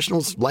hiring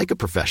professionals like a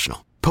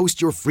professional. Post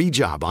your free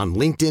job on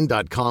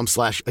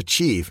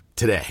linkedin.com/achieve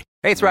today.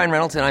 Hey, it's Ryan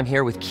Reynolds, and I'm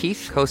here with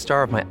Keith,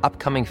 co-star of my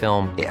upcoming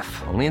film,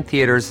 If, only in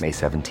theaters May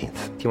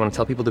 17th. Do you want to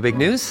tell people the big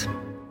news?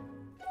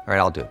 All right,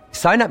 I'll do it.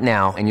 Sign up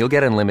now and you'll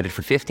get unlimited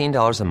for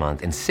 $15 a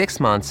month and 6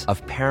 months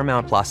of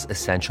Paramount Plus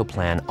Essential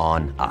Plan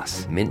on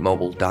us.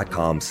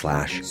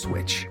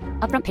 MintMobile.com/switch.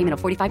 Upfront payment of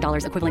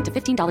 $45 equivalent to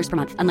 $15 per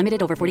month.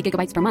 Unlimited over 40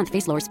 gigabytes per month.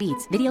 Face lower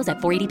speeds. Videos at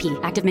 480p.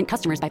 Active Mint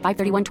customers by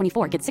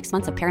 531.24 get 6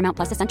 months of Paramount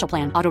Plus Essential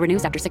Plan. Auto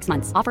renews after 6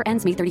 months. Offer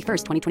ends May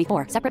 31st,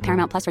 2024. Separate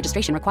Paramount Plus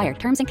registration required.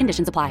 Terms and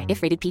conditions apply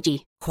if rated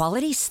PG.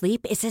 Quality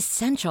sleep is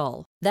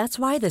essential. That's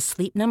why the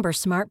Sleep Number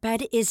Smart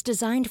Bed is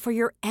designed for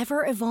your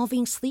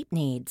ever-evolving sleep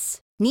needs.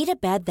 Need a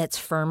bed that's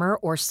firmer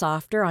or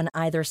softer on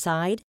either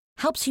side?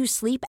 Helps you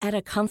sleep at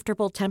a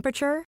comfortable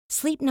temperature?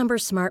 Sleep Number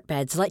Smart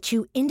Beds let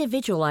you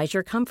individualize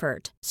your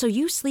comfort, so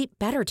you sleep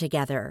better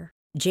together.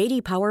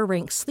 J.D. Power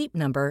ranks Sleep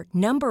Number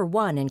number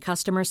 1 in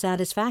customer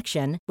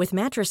satisfaction with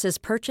mattresses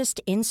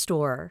purchased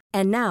in-store.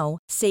 And now,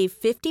 save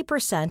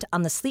 50%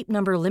 on the Sleep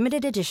Number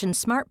Limited Edition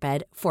Smart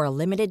Bed for a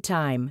limited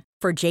time.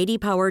 For J.D.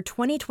 Power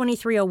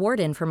 2023 award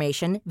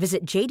information,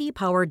 visit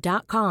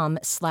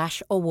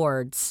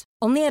jdpower.com/awards.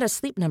 Only at a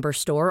Sleep Number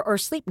store or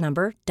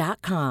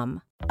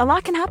sleepnumber.com. A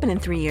lot can happen in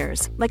 3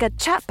 years, like a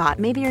chatbot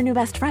may be your new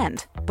best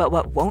friend. But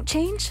what won't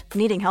change?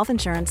 Needing health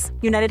insurance.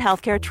 United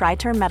Healthcare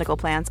Tri-Term Medical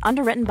Plans,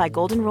 underwritten by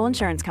Golden Rule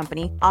Insurance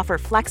Company, offer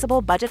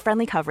flexible,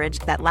 budget-friendly coverage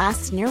that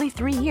lasts nearly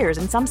 3 years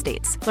in some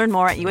states. Learn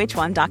more at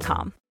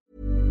uh1.com.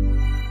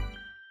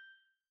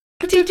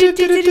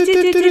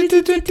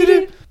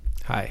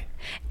 Hi.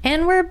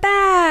 And we're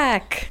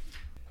back.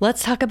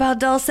 Let's talk about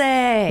Dulce.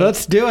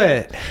 Let's do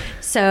it.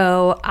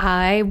 So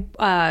I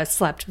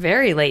slept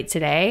very late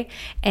today,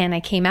 and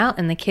I came out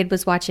and the kid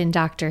was watching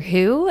Doctor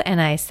Who,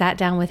 and I sat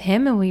down with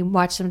him and we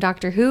watched some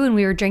Doctor Who and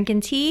we were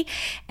drinking tea,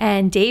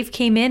 and Dave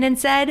came in and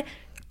said,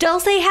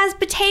 Dulce has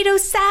potato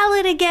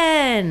salad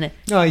again.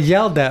 No, I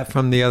yelled that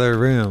from the other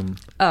room.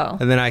 Oh.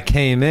 And then I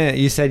came in.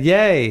 You said,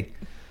 yay.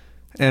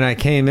 And I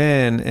came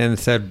in and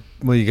said,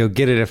 will you go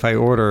get it if I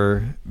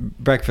order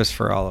breakfast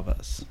for all of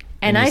us?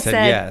 And I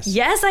said,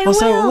 yes, I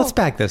also, will. Let's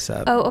back this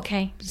up. Oh,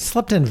 okay. You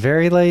slept in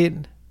very late.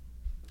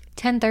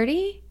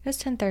 10:30? It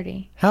was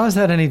 10:30. How is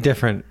that any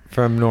different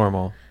from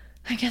normal?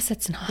 I guess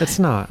it's not. It's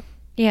not.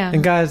 Yeah.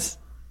 And guys,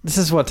 this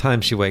is what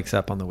time she wakes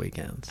up on the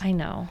weekends. I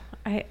know.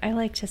 I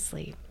like to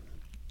sleep.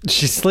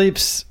 She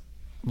sleeps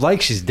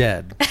like she's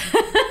dead.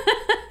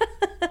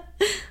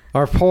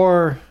 Our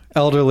poor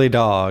elderly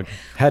dog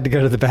had to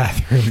go to the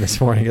bathroom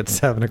this morning at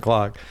 7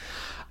 o'clock.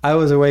 I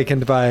was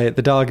awakened by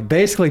the dog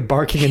basically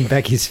barking in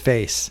Becky's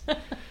face.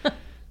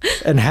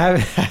 And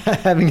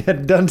having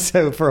had done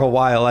so for a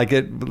while, like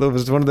it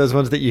was one of those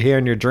ones that you hear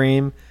in your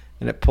dream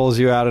and it pulls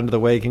you out into the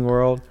waking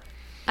world.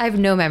 I have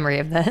no memory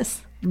of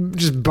this.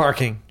 Just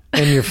barking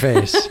in your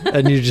face.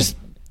 And you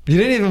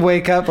didn't even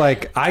wake up.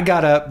 Like, I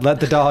got up, let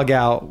the dog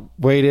out,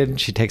 waited.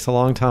 She takes a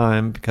long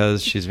time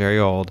because she's very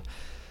old.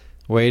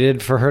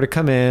 Waited for her to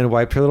come in,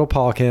 wiped her little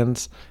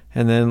pawkins,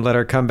 and then let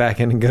her come back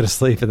in and go to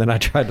sleep. And then I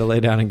tried to lay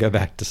down and go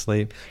back to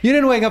sleep. You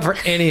didn't wake up for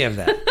any of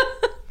that.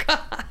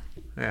 God.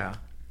 Yeah.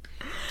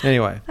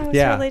 Anyway. I was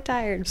really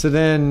tired. So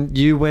then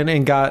you went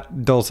and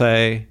got Dulce.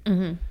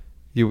 Mm-hmm.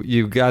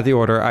 You got the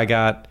order.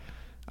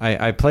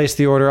 I placed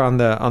the order on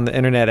the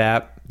internet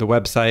app, the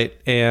website,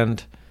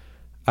 and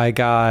I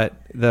got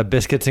the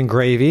biscuits and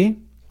gravy,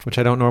 which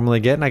I don't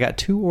normally get, and I got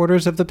 2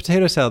 orders of the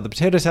potato salad. The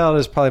potato salad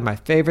is probably my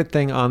favorite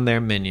thing on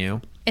their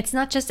menu. It's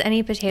not just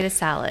any potato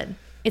salad.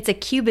 It's a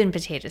Cuban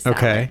potato salad.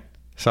 Okay.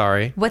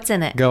 Sorry. What's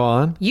in it? Go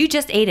on. You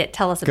just ate it.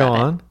 Tell us about it.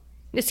 Go on.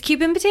 It's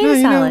Cuban potato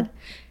salad.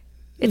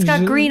 It's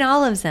got You- green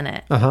olives in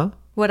it. Uh-huh.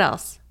 What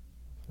else?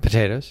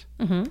 Potatoes.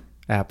 Mm-hmm.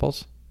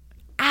 Apples.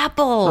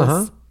 Apples.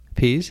 Uh-huh.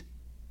 Peas.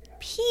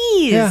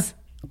 Peas. Yeah.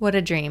 What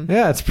a dream.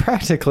 Yeah, it's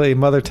practically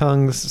Mother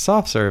Tongue's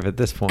soft serve at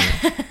this point.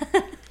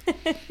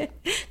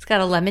 It's got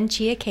a lemon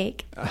chia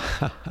cake.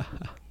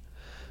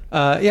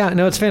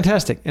 It's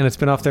fantastic. And it's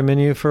been off their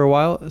menu for a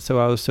while, so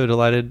I was so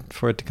delighted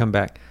for it to come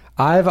back.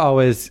 I've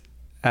always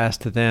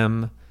asked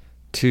them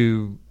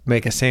to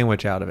make a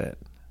sandwich out of it.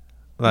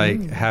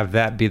 Like, have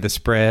that be the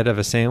spread of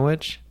a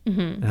sandwich.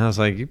 Mm-hmm. And I was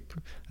like,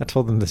 I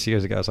told them this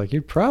years ago, I was like,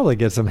 you'd probably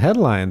get some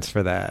headlines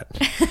for that.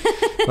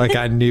 Like,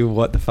 I knew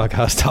what the fuck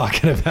I was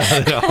talking about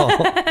at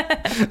all.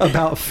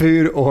 About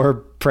food or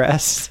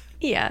press.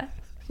 Yeah.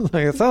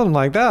 Like, something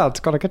like that. It's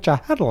going to get you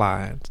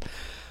headlines.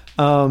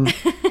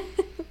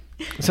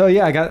 So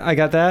yeah, I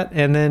got that.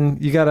 And then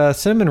you got a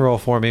cinnamon roll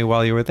for me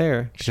while you were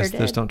there. Sure Just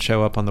did. those don't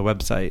show up on the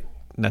website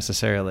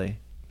necessarily.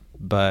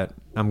 But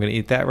I'm going to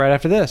eat that right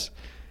after this.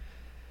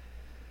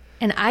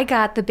 And I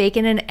got the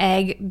bacon and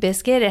egg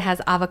biscuit. It has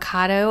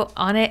avocado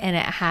on it and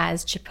it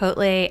has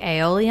chipotle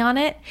aioli on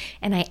it.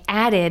 And I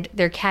added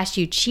their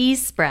cashew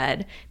cheese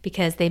spread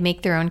because they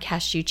make their own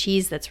cashew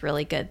cheese that's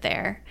really good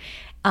there.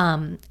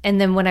 And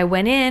then when I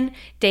went in,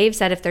 Dave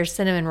said if there's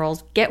cinnamon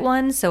rolls, get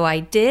one. So I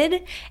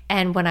did.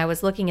 And when I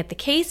was looking at the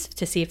case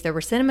to see if there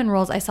were cinnamon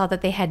rolls, I saw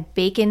that they had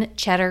bacon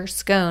cheddar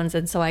scones.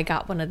 And so I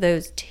got one of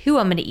those too.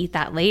 I'm going to eat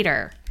that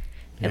later.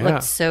 It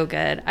looked so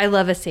good. I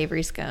love a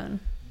savory scone.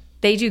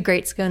 They do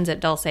great scones at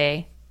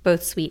Dulce,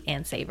 both sweet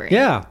and savory.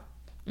 Yeah,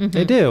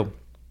 they do.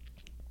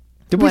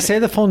 Did we say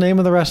the full name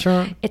of the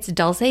restaurant? It's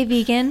Dulce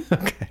Vegan.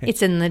 Okay.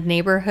 It's in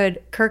the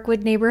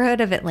Kirkwood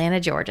neighborhood of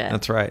Atlanta, Georgia.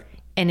 That's right.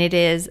 And it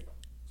is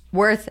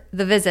worth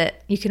the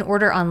visit. You can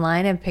order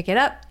online and pick it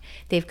up.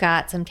 They've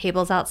got some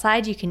tables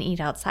outside. You can eat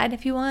outside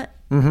if you want.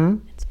 Mm-hmm.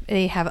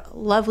 They have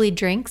lovely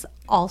drinks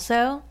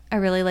also. I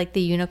really like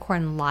the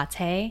unicorn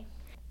latte.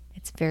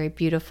 It's very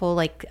beautiful,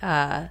 like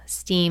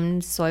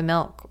steamed soy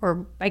milk,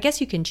 or I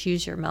guess you can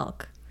choose your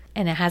milk.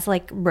 And it has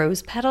like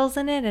rose petals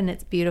in it, and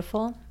it's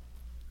beautiful.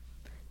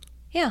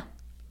 Yeah.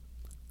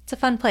 It's a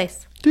fun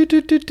place.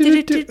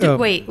 Oh.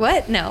 Wait,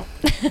 what? No.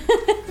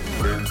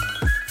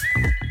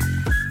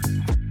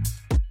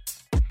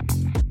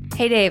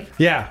 Hey, Dave.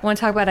 Yeah. Want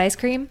to talk about ice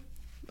cream?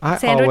 I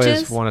Sandwiches?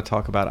 always want to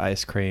talk about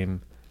ice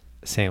cream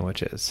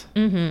sandwiches.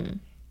 Mm-hmm.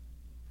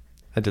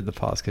 I did the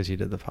pause because you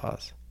did the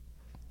pause.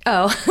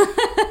 Oh.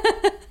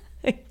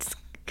 It's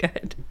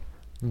good.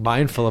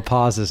 Mindful of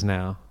pauses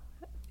now.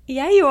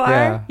 Yeah, you are.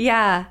 Yeah.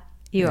 Yeah,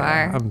 you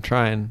are. I'm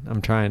trying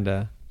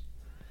to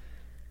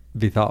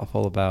be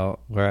thoughtful about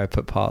where I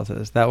put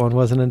pauses. That one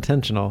wasn't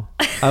intentional.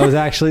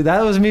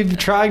 That was me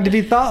trying to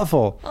be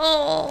thoughtful.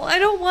 Oh, I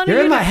don't want to.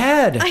 You're in my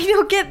head. I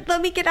know.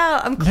 Let me get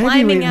out. I'm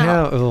climbing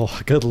out. Oh,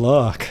 good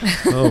luck.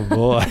 Oh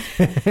boy.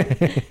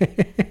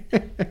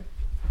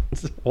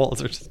 These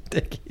walls are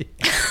sticky.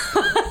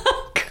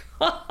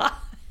 God.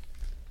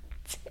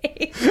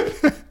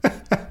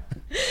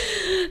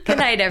 Good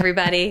night,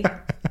 everybody.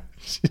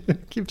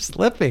 Keep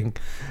slipping.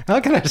 How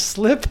can I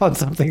slip on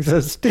something so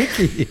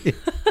sticky?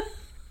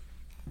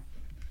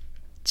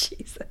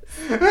 Jesus.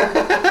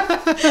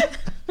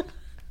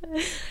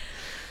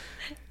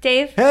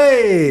 Dave,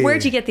 Hey,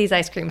 where'd you get these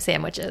ice cream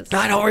sandwiches?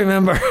 I don't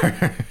remember.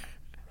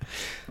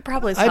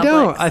 Probably Publix. I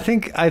don't. I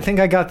think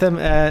I got them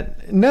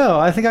at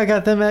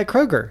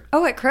Kroger.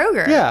 Oh, at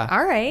Kroger. Yeah.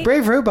 All right.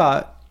 Brave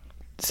Robot.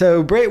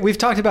 So we've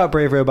talked about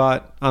Brave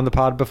Robot on the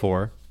pod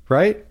before,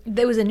 right?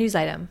 There was a news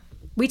item.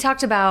 We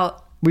talked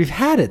about. We've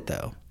had it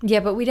though. Yeah,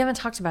 but we haven't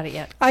talked about it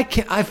yet. I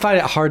find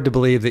it hard to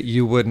believe that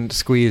you wouldn't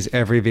squeeze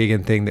every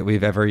vegan thing that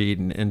we've ever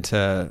eaten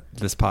into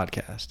this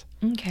podcast.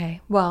 Okay.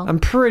 Well, I'm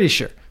pretty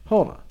sure.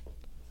 Hold on.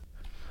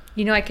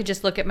 you know, I could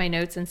just look at my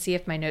notes and see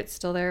if my note's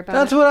still there about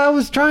That's it. what I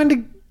was trying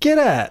to get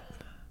at.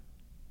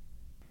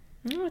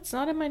 No, it's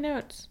not in my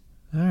notes.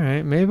 All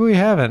right. Maybe we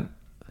haven't.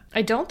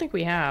 I don't think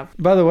we have.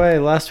 By the way,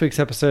 last week's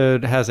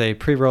episode has a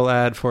pre-roll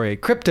ad for a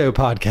crypto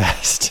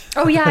podcast.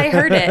 Oh, yeah, I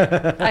heard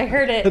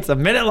it. It's a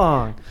minute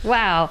long.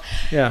 Wow.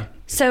 Yeah.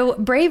 So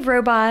Brave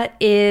Robot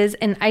is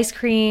an ice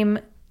cream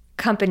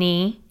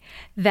company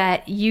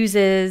that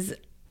uses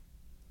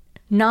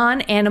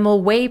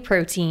non-animal whey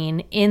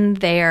protein in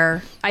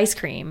their ice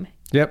cream.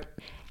 Yep.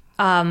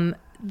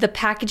 The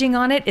packaging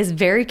on it is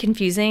very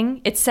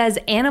confusing. It says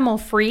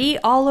animal-free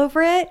all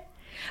over it,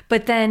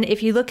 but then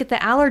if you look at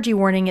the allergy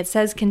warning, it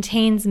says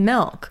contains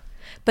milk.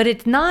 But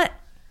it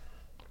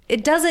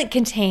doesn't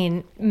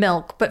contain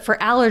milk, but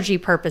for allergy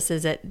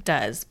purposes it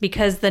does,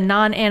 because the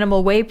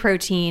non-animal whey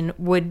protein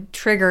would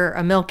trigger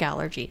a milk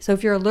allergy. So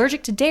if you're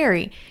allergic to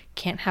dairy, you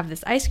can't have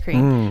this ice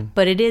cream,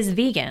 but it is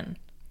vegan.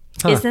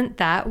 Huh. Isn't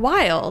that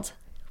wild?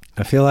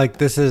 I feel like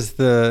this is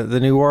the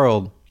new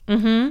world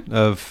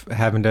of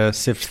having to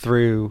sift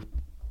through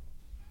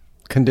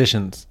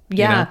conditions.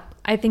 Yeah, you know?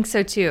 I think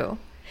so too.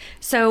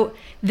 So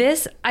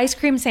this ice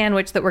cream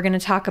sandwich that we're going to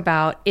talk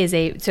about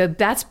so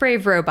that's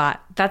Brave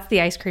Robot. That's the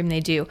ice cream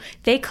they do.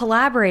 They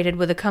collaborated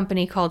with a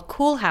company called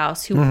Cool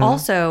House, who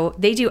also,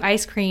 they do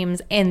ice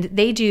creams, and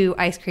they do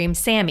ice cream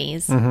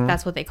Sammys.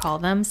 That's what they call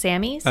them,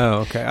 Sammys. Oh,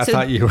 okay. I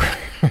thought you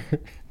were...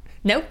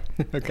 Nope.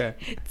 Okay.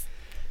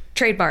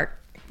 Trademark.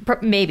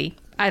 Maybe.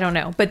 I don't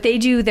know. But they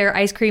do their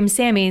ice cream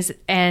Sammys,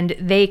 and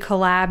they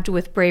collabed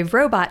with Brave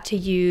Robot to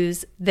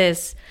use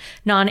this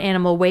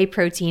non-animal whey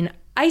protein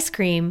ice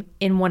cream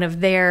in one of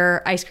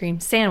their ice cream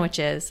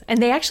sandwiches.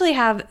 And they actually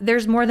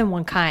there's more than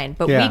one kind,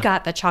 but we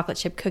got the chocolate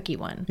chip cookie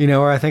one. You know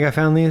where I think I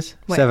found these?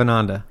 What? Seven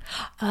Onda.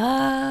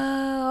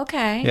 Oh,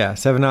 okay. Yeah,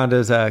 Seven Onda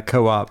is a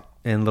co-op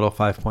in Little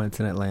 5 Points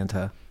in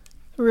Atlanta.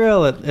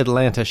 Real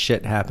Atlanta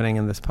shit happening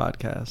in this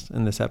podcast,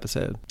 in this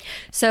episode.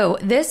 So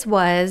this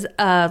was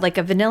like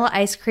a vanilla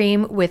ice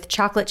cream with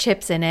chocolate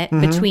chips in it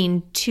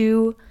between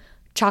two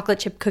chocolate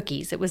chip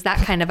cookies. It was that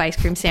kind of ice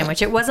cream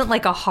sandwich. It wasn't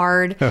like the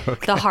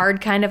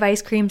hard kind of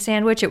ice cream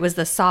sandwich. It was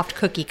the soft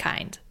cookie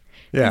kind.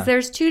 Yeah. Because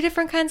there's two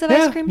different kinds of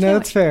ice cream no,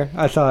 sandwich.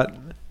 that's fair.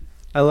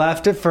 I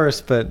laughed at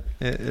first, but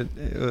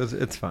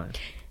it's fine.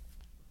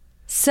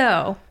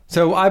 So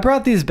I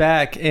brought these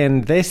back,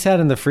 and they sat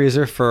in the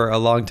freezer for a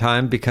long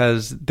time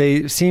because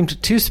they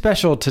seemed too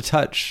special to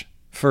touch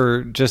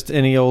for just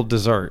any old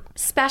dessert.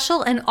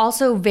 Special and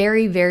also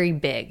very, very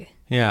big.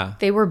 Yeah.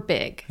 They were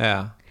big.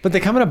 Yeah. But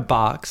they come in a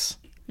box,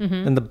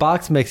 and the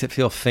box makes it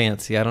feel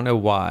fancy. I don't know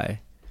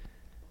why.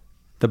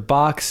 The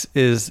box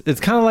it's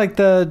kind of like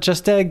the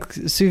Just Egg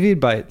sous vide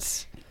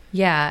bites.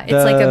 Yeah. It's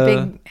like a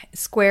big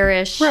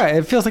squarish. Right.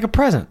 It feels like a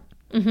present.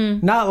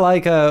 Not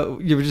like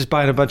you were just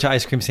buying a bunch of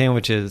ice cream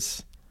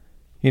sandwiches,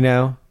 you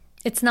know?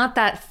 It's not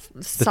that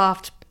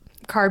soft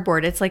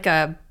cardboard. It's like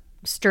a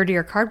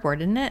sturdier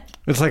cardboard, isn't it?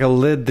 It's like a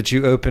lid that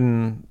you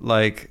open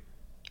like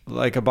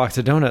a box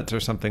of donuts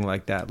or something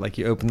like that. Like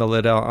you open the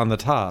lid out on the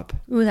top.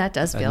 Ooh, that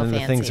does feel and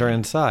then fancy. the things are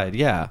inside.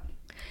 Yeah.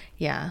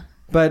 Yeah.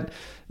 But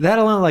that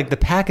alone, like the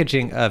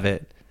packaging of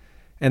it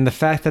and the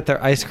fact that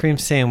they're ice cream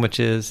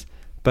sandwiches,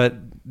 but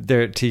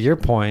they're, to your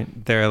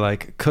point, they're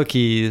like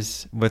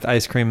cookies with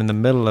ice cream in the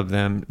middle of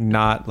them,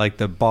 not like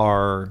the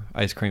bar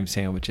ice cream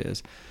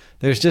sandwiches.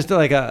 There's just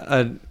like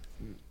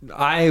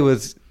I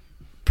was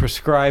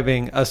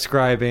ascribing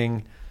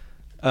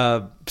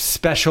a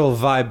special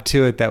vibe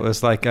to it that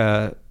was like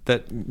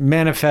that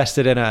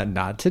manifested in a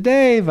not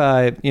today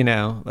vibe, you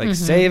know, like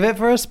save it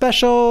for a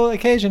special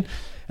occasion.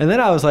 And then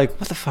I was like,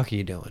 what the fuck are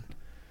you doing?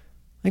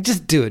 Like,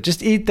 just do it.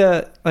 Just eat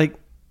there's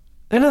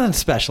nothing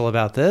special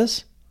about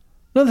this.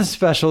 Nothing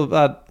special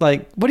about,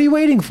 like, what are you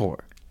waiting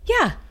for?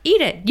 Yeah, eat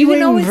it. You can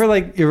waiting always for,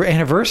 like, your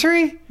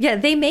anniversary? Yeah,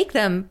 they make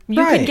them.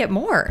 You Right. can get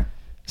more.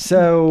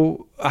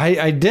 So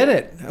I did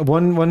it.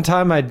 One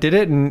time I did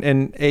it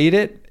and ate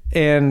it,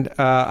 and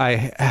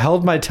I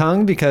held my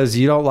tongue because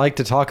you don't like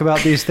to talk about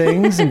these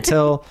things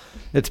until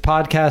it's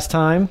podcast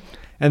time.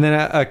 And then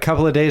a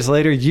couple of days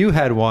later, you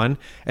had one,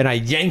 and I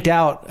yanked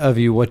out of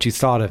you what you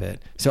thought of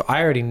it. So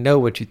I already know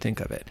what you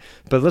think of it.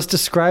 But let's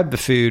describe the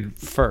food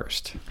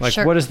first. Like,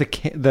 Sure. What is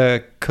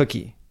the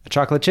cookie? A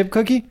chocolate chip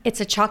cookie?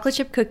 It's a chocolate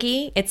chip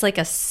cookie. It's like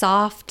a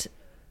soft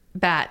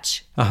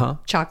batch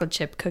chocolate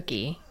chip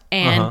cookie.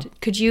 And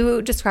could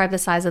you describe the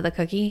size of the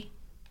cookie?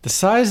 The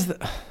size...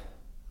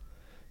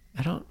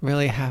 I don't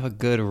really have a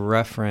good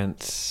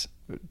reference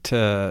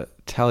to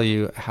tell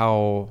you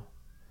how...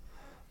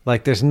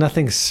 Like, there's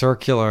nothing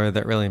circular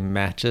that really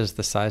matches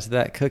the size of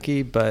that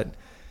cookie, but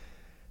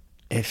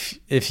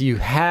if you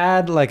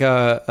had like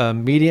a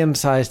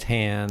medium-sized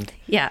hand,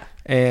 Yeah.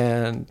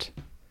 and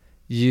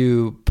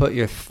you put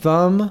your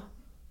thumb,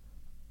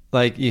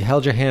 like you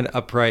held your hand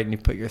upright and you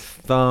put your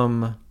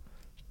thumb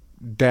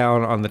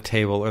down on the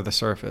table or the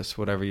surface,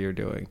 whatever you're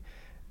doing,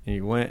 and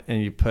you went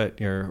and you put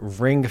your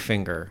ring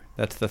finger,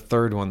 that's the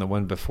third one, the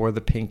one before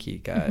the pinky,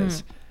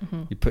 guys.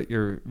 You put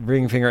your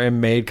ring finger and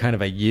made kind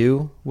of a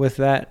U with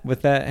that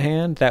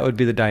hand. That would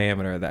be the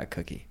diameter of that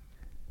cookie.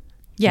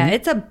 Yeah,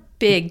 it's a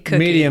big cookie.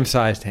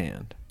 Medium-sized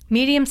hand.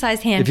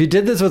 Medium-sized hand. If you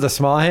did this with a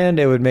small hand,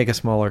 it would make a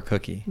smaller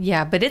cookie.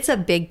 Yeah, but it's a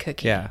big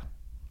cookie. Yeah.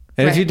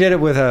 And if Right. you did it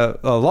with a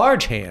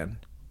large hand,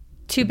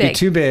 Too big. Be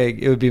too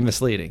big, it would be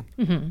misleading.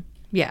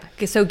 Yeah.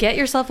 So get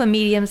yourself a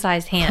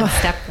medium-sized hand,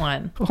 step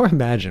one. Or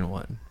imagine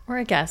one. Or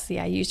I guess,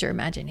 yeah, use your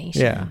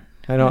imagination. Yeah.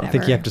 I don't think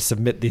Whatever. you have to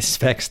submit these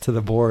specs to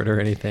the board or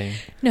anything.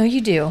 No,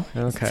 you do.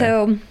 Okay.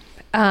 So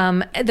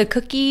the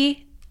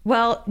cookie,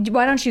 well,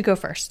 why don't you go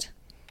first?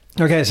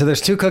 Okay, so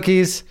there's 2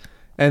 cookies,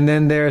 and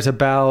then there's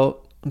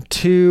about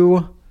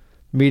 2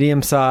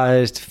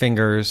 medium-sized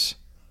fingers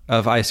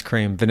of ice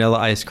cream, vanilla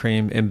ice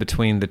cream, in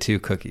between the 2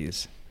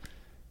 cookies.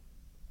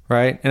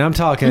 Right? And I'm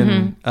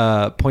talking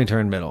pointer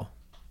and middle.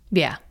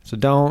 Yeah. So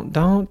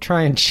don't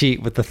try and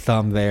cheat with the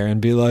thumb there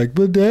and be like,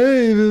 but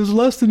Dave, it was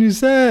less than you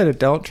said.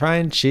 Don't try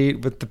and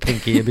cheat with the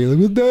pinky and be like,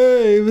 but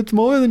Dave, it's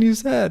more than you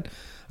said.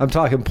 I'm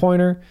talking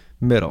pointer,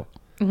 middle,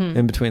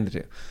 in between the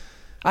 2.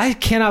 I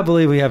cannot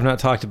believe we have not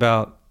talked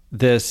about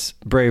this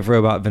Brave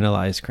Robot vanilla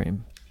ice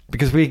cream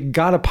because we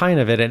got a pint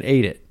of it and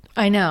ate it.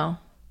 I know.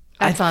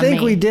 That's I on think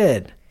me. we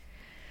did.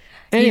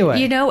 Anyway,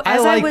 you know,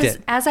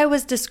 as I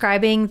was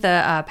describing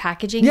the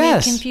packaging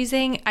being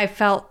confusing, I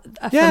felt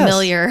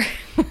familiar.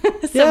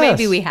 So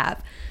maybe we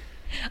have.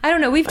 I don't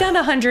know. We've done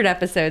 100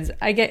 episodes.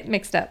 I get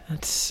mixed up.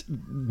 It's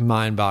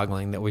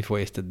mind-boggling that we've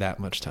wasted that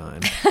much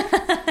time.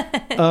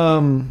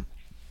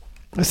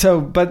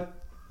 But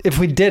if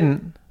we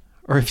didn't,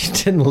 or if you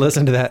didn't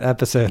listen to that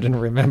episode and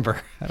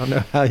remember, I don't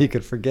know how you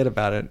could forget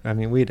about it. I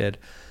mean, we did.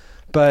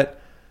 But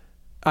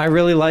I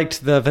really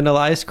liked the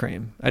vanilla ice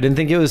cream. I didn't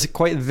think it was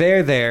quite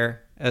there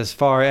as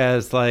far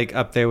as like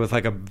up there with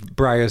like a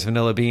Breyer's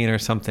Vanilla Bean or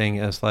something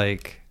as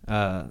like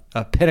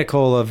a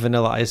pinnacle of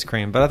vanilla ice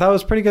cream. But I thought it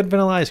was pretty good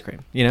vanilla ice cream,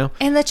 you know?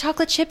 And the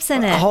chocolate chips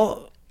in it.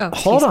 Hold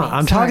excuse on. me.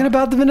 I'm Sorry. talking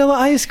about the vanilla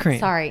ice cream.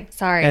 Sorry.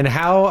 And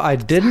how I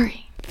didn't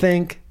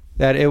think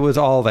that it was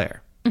all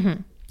there.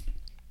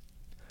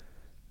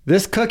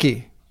 This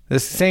cookie,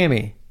 this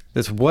Sammy,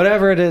 this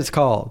whatever it is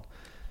called,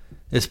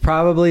 is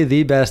probably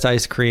the best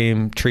ice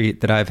cream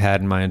treat that I've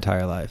had in my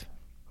entire life.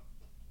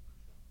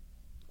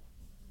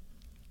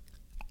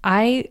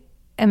 I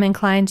am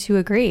inclined to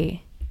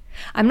agree.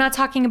 I'm not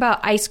talking about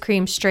ice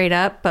cream straight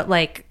up, but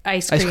like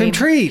ice cream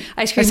treat.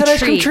 Ice cream I said treat.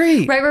 ice cream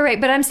treat. Right.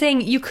 But I'm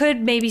saying you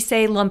could maybe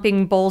say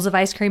lumping bowls of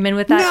ice cream in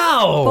with that.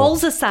 No.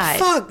 Bowls aside.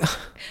 Fuck.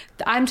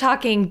 I'm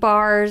talking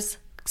bars,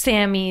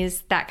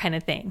 Sammy's, that kind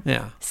of thing.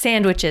 Yeah.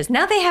 Sandwiches.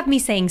 Now they have me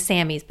saying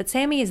Sammy's, but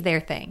Sammy is their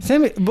thing.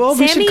 Sammy, well,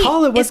 we should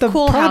call it what the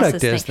Cool product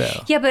House's is, thing.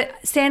 though. Yeah, but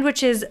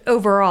sandwiches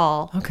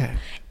overall. Okay.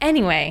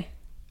 Anyway.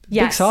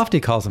 Yes. Big Softy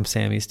calls them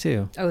Sammy's,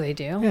 too. Oh, they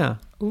do? Yeah.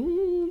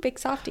 Ooh, Big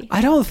Softy. I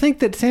don't think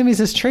that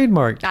Sammy's is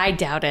trademarked. I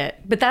doubt it,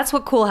 but that's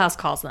what Cool House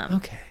calls them.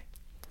 Okay.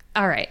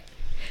 All right.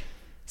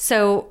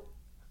 So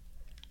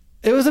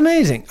it was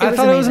amazing. I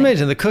thought it was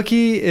amazing. The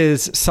cookie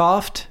is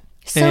soft.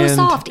 So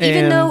soft,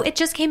 even though it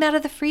just came out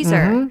of the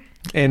freezer.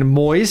 And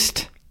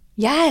moist.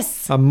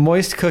 Yes. A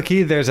moist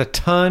cookie. There's a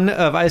ton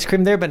of ice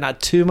cream there, but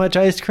not too much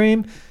ice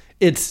cream.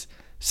 It's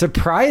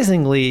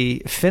surprisingly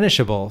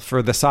finishable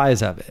for the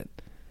size of it.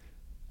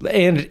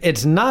 And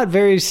it's not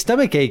very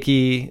stomach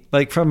achy,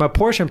 like from a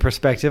portion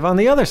perspective on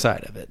the other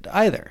side of it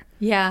either.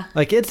 Yeah.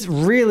 Like it's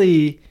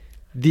really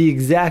the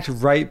exact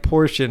right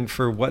portion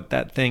for what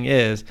that thing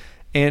is.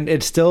 And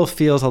it still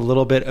feels a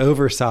little bit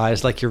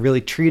oversized, like you're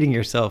really treating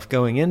yourself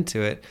going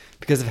into it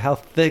because of how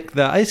thick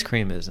the ice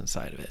cream is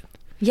inside of it.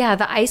 Yeah,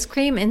 the ice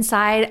cream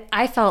inside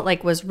I felt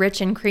like was rich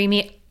and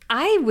creamy.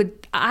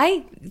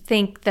 I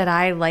think that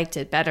I liked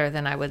it better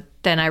than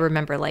I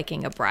remember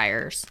liking a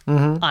Breyer's,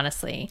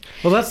 honestly.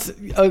 Well, that's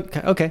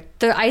okay.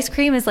 The ice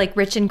cream is like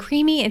rich and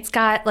creamy. It's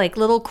got like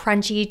little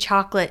crunchy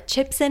chocolate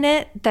chips in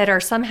it that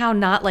are somehow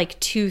not like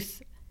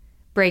tooth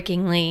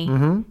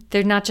breakingly.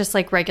 They're not just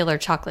like regular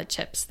chocolate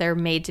chips. They're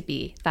made to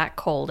be that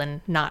cold and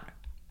not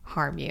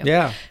harm you.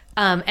 Yeah.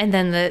 And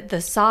then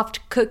the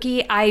soft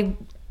cookie, I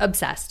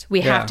obsessed.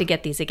 We have to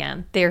get these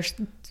again. They're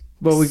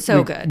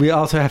so good. We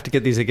also have to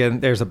get these again.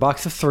 There's a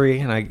box of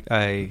 3,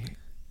 and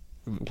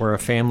we're a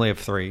family of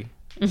 3,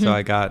 so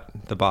I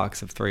got the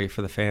box of 3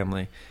 for the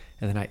family,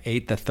 and then I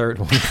ate the third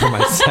one for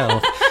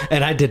myself,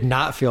 and I did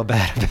not feel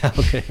bad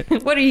about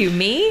it. What are you,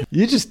 me?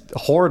 You just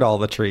hoard all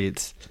the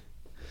treats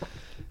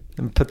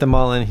and put them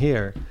all in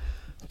here.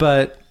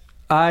 But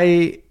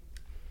I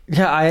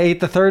ate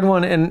the third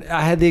one, and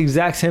I had the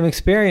exact same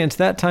experience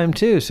that time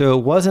too. So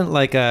it wasn't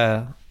like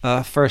a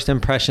first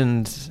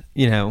impressions,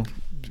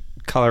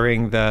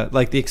 coloring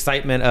the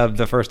excitement of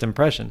the first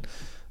impression.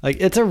 Like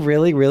it's a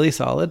really, really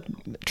solid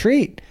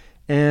treat.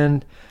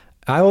 And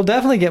I will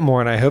definitely get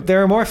more, and I hope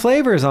there are more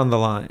flavors on the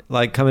line,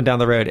 like coming down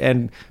the road.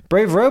 And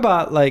Brave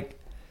Robot, like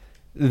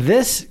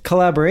this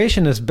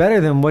collaboration is better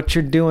than what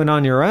you're doing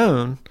on your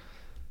own.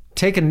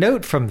 Take a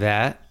note from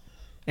that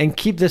and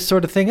keep this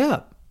sort of thing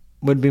up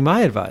would be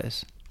my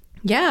advice.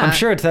 Yeah. I'm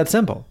sure it's that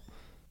simple.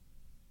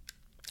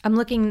 I'm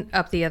looking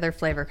up the other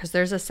flavor because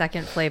there's a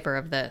second flavor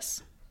of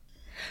this.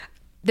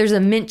 There's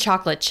a mint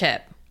chocolate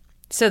chip.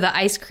 So the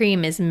ice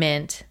cream is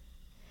mint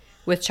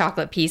with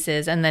chocolate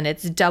pieces, and then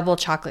it's double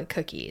chocolate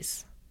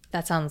cookies.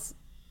 That sounds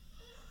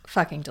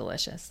fucking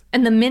delicious.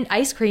 And the mint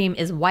ice cream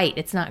is white.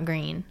 It's not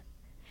green.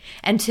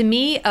 And to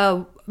me,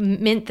 a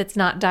mint that's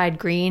not dyed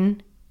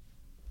green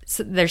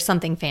there's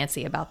something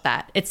fancy about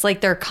that. It's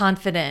like they're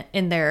confident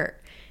in their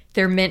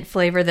mint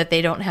flavor that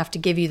they don't have to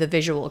give you the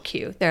visual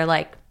cue. They're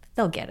like,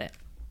 they'll get it.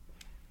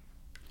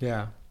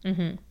 Yeah.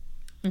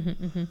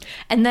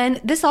 And then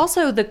this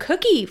also, the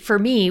cookie for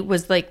me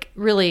was like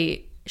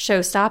really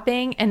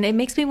show-stopping, and it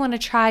makes me want to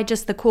try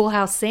just the Cool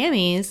House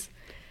Sammy's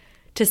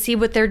to see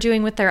what they're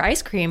doing with their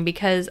ice cream,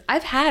 because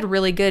I've had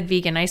really good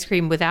vegan ice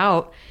cream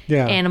without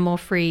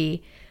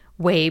animal-free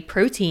whey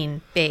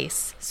protein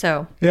base.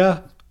 So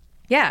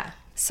yeah,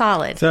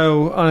 solid.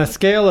 So on a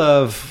scale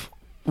of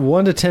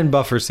 1 to 10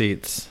 buffer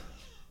seats,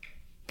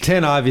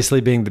 10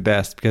 obviously being the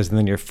best because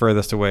then you're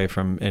furthest away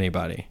from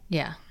anybody.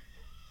 Yeah.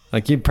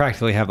 Like you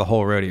practically have the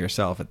whole row to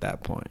yourself at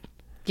that point.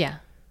 Yeah.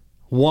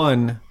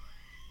 1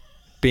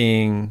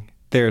 being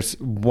there's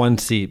 1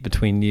 seat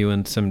between you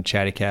and some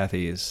chatty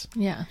Cathys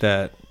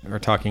that are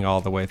talking all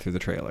the way through the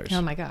trailers.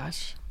 Oh my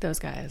gosh, those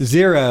guys.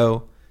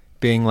 0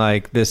 being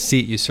like this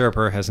seat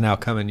usurper has now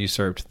come and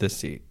usurped this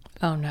seat.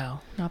 Oh no,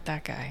 not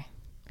that guy.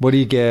 What do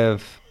you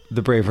give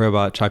the Brave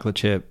Robot chocolate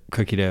chip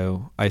cookie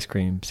dough ice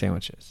cream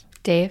sandwiches?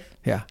 Dave?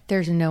 Yeah.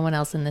 There's no one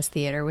else in this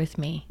theater with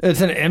me.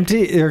 It's an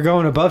empty, you're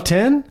going above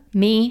 10?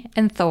 Me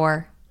and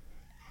Thor.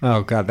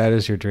 Oh God, that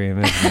is your dream,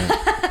 isn't it?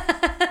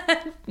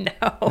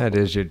 No. That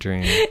is your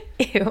dream.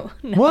 Ew.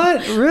 No. What?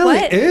 Really?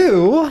 What?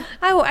 Ew.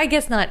 Oh, I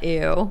guess not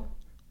ew.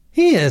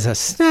 He is a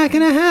snack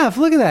and a half.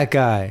 Look at that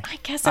guy. I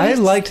guess I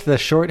liked the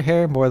short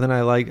hair more than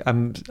I liked.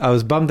 I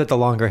was bummed that the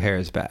longer hair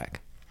is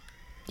back.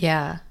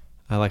 Yeah.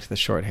 I liked the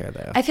short hair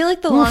though. I feel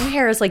like the long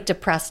hair is like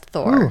depressed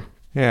Thor. Ooh.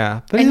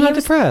 Yeah, but And he's he not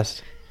was-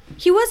 depressed.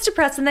 He was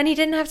depressed, and then he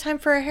didn't have time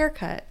for a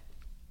haircut.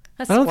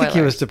 I don't think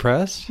he was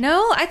depressed.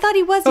 No, I thought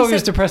he was. He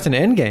was depressed in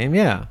Endgame,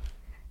 yeah.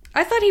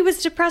 I thought he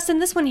was depressed in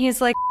this one.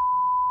 He's like,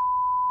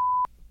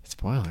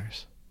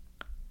 Spoilers.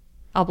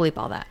 I'll bleep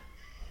all that.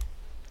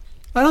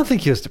 I don't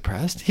think he was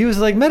depressed. He was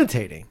like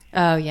meditating.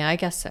 Oh, yeah, I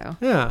guess so.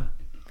 Yeah.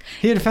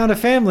 He had found a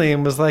family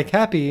and was like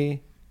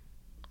happy.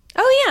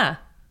 Oh, yeah.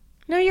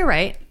 No, you're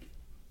right.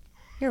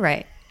 You're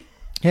right.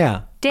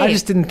 Yeah. Dave. I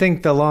just didn't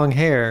think the long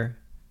hair.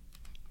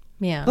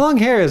 Yeah. The long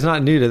hair is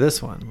not new to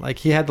this one. Like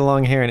he had the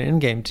long hair in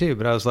Endgame too,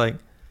 but I was like,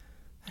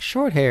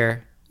 short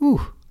hair.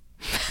 Ooh.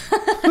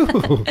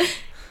 Ooh.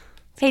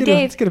 Hey,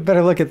 Dave, Let's get a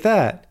better look at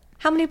that.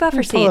 how many buffer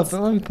Let seats?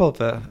 me pull up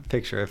a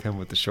picture of him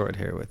with the short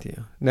hair with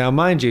you. Now,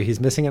 mind you, he's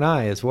missing an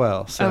eye as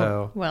well. So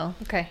Oh, well,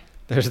 okay.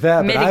 there's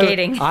that. but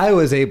Mitigating. I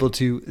was able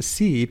to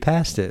see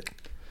past it.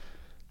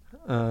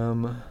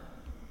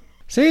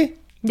 See?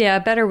 Yeah,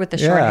 better with the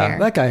short hair.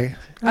 That guy.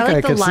 I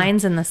like the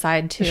lines in the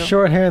side, too.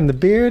 Short hair and the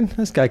beard.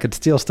 This guy could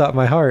stop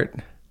my heart.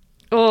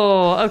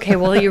 Oh, okay.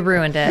 Well, you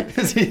ruined it.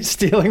 Is he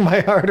stealing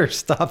my heart or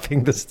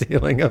stopping the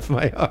stealing of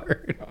my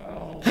heart?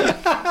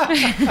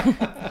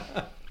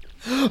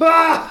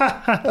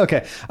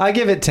 Okay, I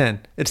give it 10.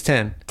 It's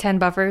 10. 10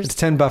 buffers. It's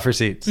 10 buffer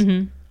seats.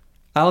 Mm-hmm.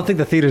 I don't think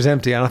the theater's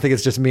empty. I don't think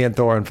it's just me and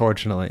Thor,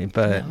 unfortunately.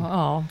 But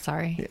Oh,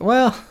 sorry.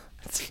 well,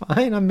 it's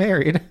fine. I'm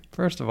married.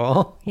 First of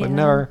all, Yeah. would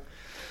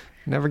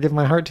never give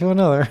my heart to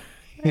another.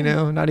 You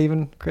know, not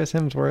even Chris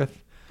Hemsworth.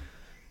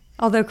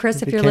 Although,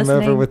 Chris, if He you're came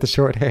listening, over with the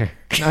short hair.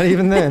 Not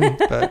even then.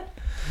 But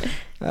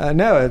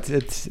no,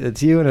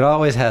 it's you, and it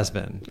always has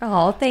been.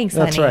 oh, thanks,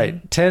 That's honey.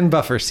 right. 10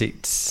 buffer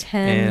seats.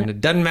 10. And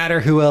it doesn't matter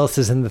who else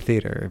is in the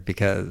theater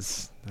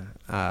because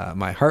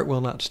my heart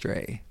will not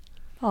stray.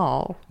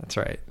 Oh, That's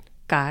right.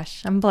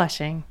 gosh, I'm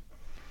blushing.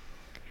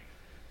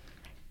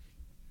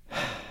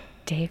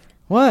 Dave,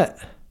 What?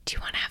 do you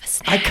want to have a I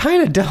snack?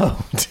 kind of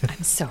don't.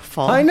 I'm so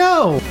full. I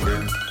know.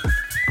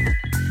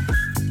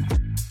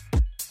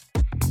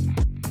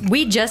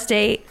 We just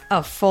ate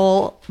a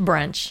full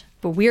brunch,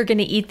 but we're going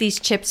to eat these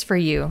chips for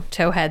you,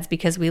 Towheads,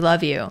 because we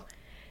love you.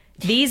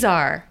 These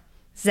are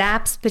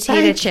Zapp's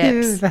potato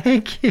chips.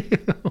 Thank you.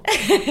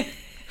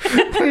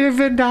 We've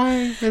been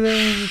dying for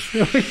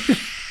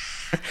this.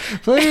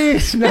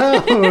 Please,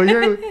 no.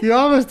 You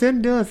almost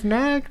didn't do a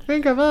snack.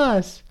 Think of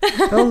us.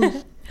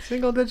 Oh,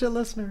 single-digit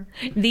listener.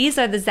 These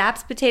are the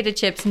Zapp's potato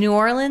chips, New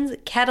Orleans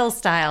kettle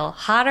style,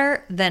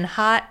 hotter than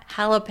hot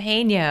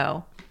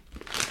jalapeno.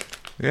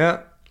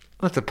 Yeah.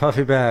 That's a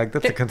puffy bag.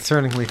 That's a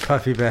concerningly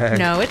puffy bag.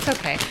 No, it's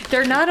okay.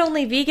 They're not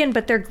only vegan,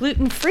 but they're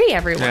gluten-free,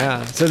 everyone.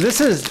 Yeah. So this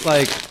is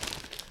like,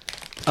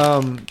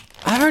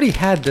 I've already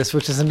had this,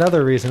 which is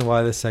another reason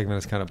why this segment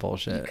is kind of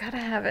bullshit. You gotta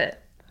have it.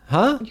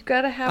 Huh? You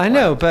gotta have I one.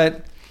 know,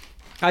 but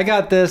I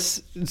got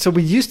this. So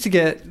we used to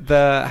get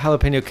the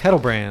jalapeno kettle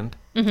brand,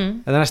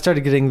 and then I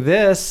started getting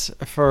this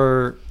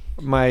for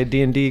my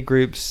D&D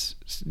group's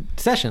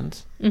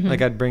sessions.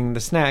 Like I'd bring the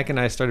snack, and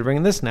I started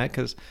bringing this snack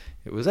because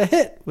it was a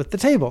hit with the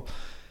table.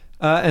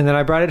 And then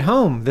I brought it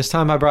home. This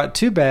time I brought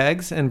 2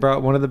 bags and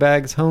brought one of the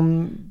bags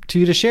home to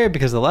you to share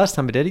because the last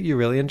time I did it, you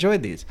really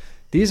enjoyed these.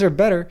 These are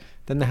better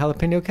than the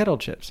jalapeno kettle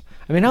chips.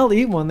 I mean, I'll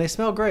eat one. They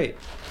smell great.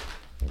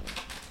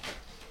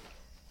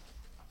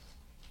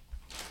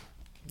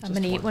 I'm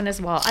gonna eat one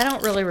as well. I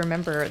don't really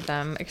remember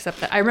them,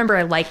 except that I remember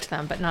I liked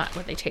them, but not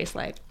what they taste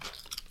like.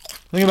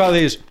 Think about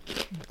these.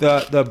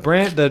 The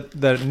brand,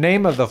 the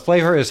name of the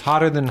flavor is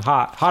hotter than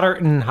hot. Hotter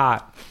than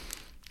hot.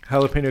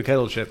 Jalapeno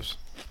kettle chips.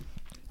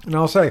 And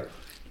I'll say,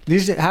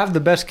 these have the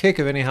best kick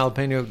of any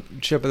jalapeno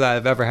chip that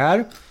I've ever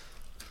had,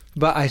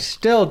 but I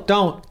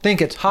don't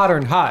think it's hotter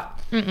and hot.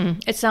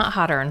 It's not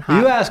hotter and hot.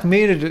 You ask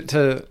me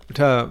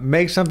to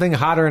make something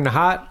hotter and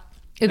hot.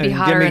 It'd be and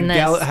hotter give me than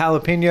this.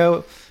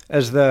 Jalapeno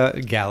as the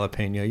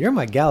jalapeno. You're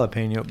my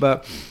jalapeno,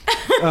 but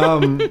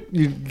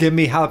you give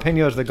me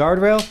jalapeno as the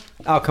guardrail.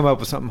 I'll come up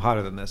with something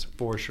hotter than this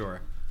for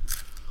sure.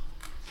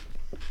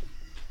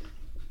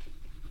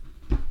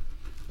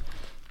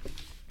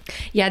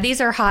 Yeah,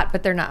 these are hot,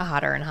 but they're not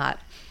hotter and hot.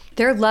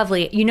 They're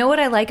lovely. You know what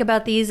I like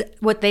about these?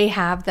 What they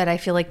have that I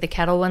feel like the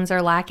kettle ones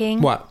are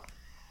lacking? What?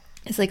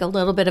 It's like a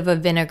little bit of a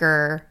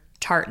vinegar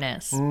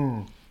tartness.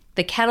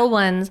 The kettle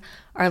ones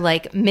are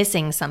like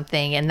missing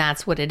something, and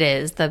that's what it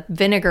is. The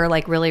vinegar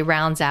like really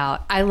rounds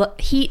out.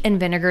 Heat and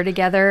vinegar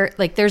together.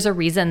 Like there's a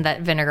reason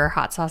that vinegar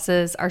hot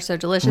sauces are so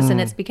delicious,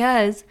 and it's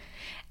because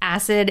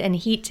acid and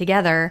heat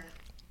together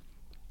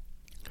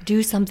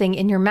do something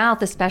in your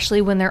mouth,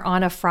 especially when they're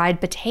on a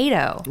fried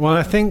potato. Well,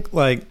 I think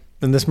like,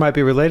 and this might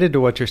be related to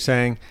what you're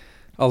saying,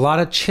 a lot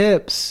of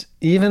chips,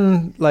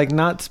 even like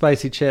not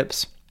spicy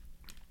chips,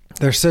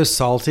 they're so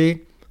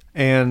salty,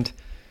 and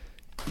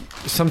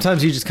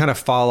sometimes you just kind of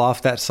fall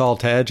off that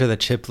salt edge, or the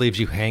chip leaves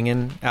you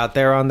hanging out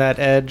there on that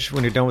edge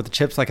when you're done with the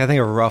chips. Like I think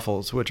of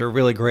Ruffles, which are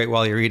really great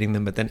while you're eating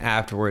them, but then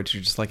afterwards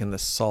you're just like in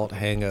this salt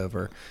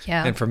hangover.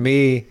 Yeah. And for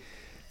me,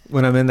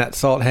 when I'm in that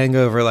salt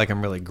hangover, like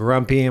I'm really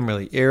grumpy, I'm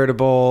really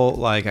irritable,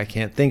 like I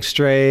can't think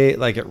straight,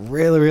 like it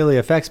really, really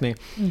affects me.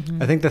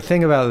 I think the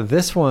thing about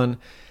this one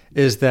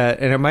is that,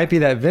 and it might be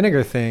that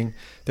vinegar thing,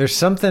 there's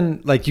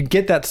something, like you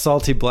get that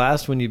salty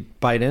blast when you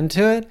bite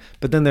into it,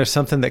 but then there's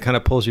something that kind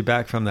of pulls you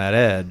back from that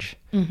edge.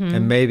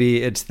 And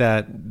maybe it's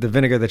the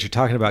vinegar that you're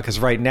talking about, because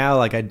right now,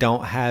 like I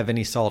don't have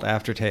any salt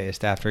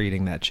aftertaste after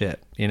eating that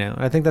chip, you know?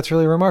 And I think that's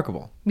really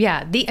remarkable.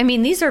 Yeah,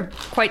 these are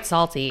quite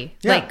salty,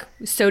 Yeah. like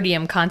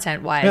sodium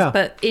content wise, Yeah.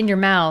 but in your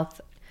mouth,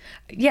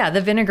 yeah,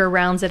 the vinegar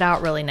rounds it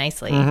out really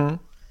nicely.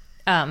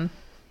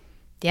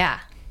 Yeah,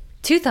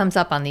 2 thumbs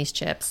up on these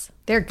chips.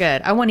 They're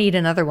good. I want to eat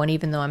another one,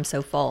 even though I'm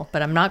so full,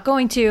 but I'm not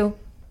going to,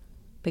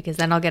 because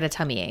then I'll get a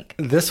tummy ache.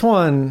 This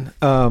one,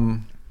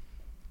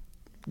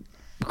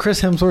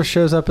 Chris Hemsworth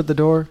shows up at the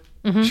door,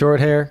 short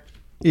hair,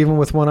 even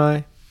with one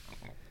eye,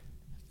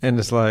 and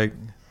it's like,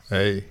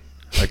 hey,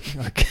 I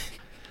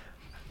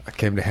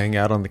came to hang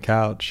out on the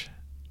couch.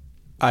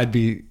 I'd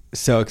be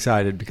so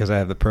excited because I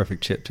have the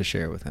perfect chip to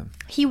share with him.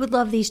 He would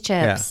love these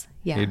chips.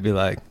 Yeah. He'd be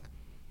like,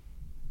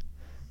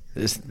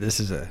 this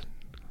is a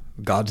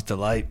God's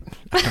delight.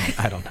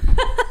 I don't know.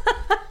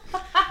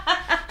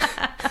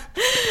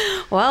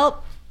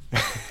 Well,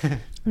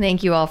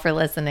 thank you all for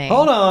listening.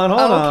 Hold on.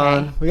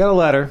 Okay. We got a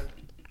letter.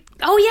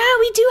 Oh, yeah,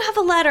 we do have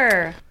a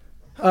letter.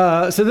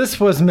 So this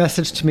was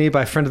messaged to me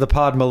by friend of the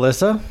pod,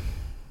 Melissa,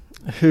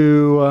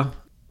 who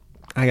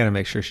I got to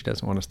make sure she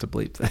doesn't want us to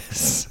bleep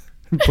this.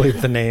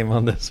 Bleep the name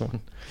on this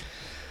one.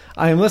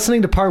 I am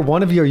listening to part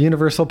 1 of your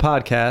Universal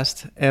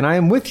podcast, and I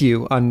am with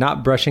you on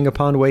not brushing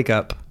upon wake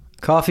up.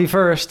 Coffee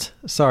first.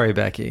 Sorry,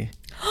 Becky.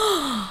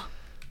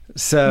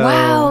 So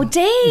Wow,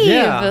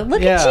 Dave,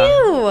 look at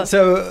you.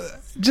 So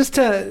just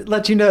to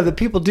let you know that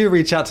people do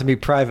reach out to me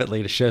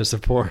privately to show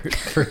support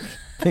for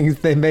things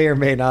they may or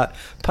may not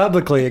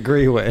publicly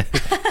agree with.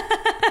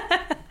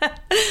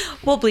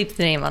 We'll bleep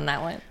the name on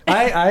that one.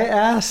 I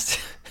asked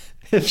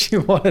if she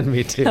wanted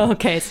me to.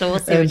 Okay, so we'll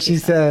see And what she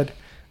said,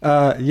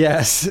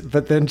 yes.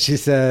 But then she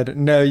said,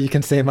 no, you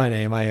can say my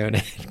name. I own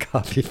it.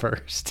 Coffee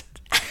first.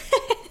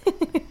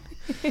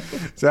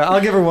 So I'll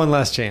give her one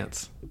last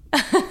chance.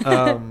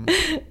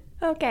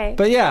 Okay.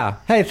 But yeah.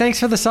 Hey, thanks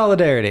for the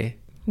solidarity.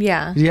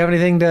 Yeah. Do you have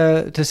anything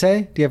to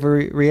say? Do you have a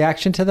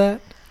reaction to that?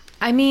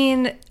 I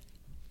mean,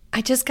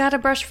 I just got to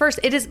brush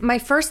first. It is my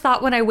first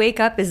thought when I wake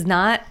up is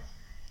not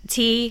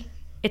tea.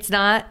 It's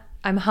not,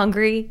 I'm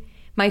hungry.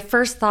 My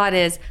first thought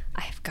is,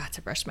 I've got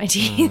to brush my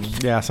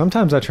teeth. Yeah,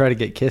 sometimes I try to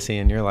get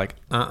kissy and you're like,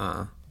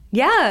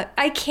 Yeah,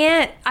 I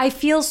can't. I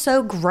feel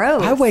so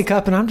gross. I wake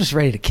up and I'm just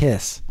ready to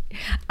kiss.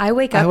 I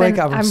wake up and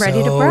I'm ready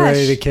to so brush.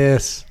 ready to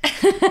kiss.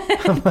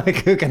 I'm like,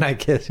 who can I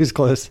kiss? Who's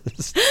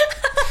closest?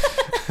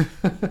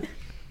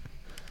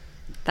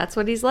 That's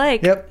what he's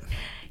like. Yep.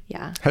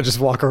 Yeah. I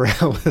just walk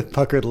around with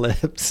puckered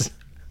lips,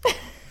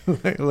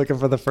 looking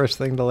for the first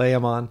thing to lay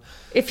him on.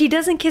 If he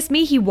doesn't kiss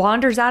me, he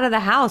wanders out of the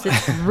house.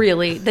 It's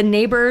really, the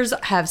neighbors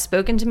have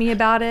spoken to me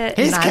about it.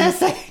 He's and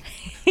kissing.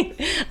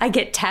 I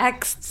get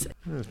texts.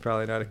 It's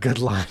probably not a good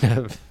line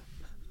of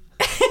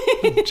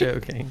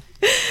joking.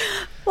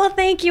 Well,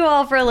 thank you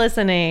all for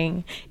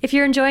listening. If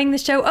you're enjoying the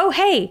show, oh,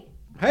 hey,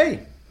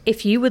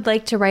 if you would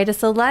like to write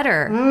us a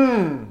letter,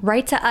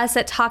 write to us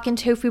at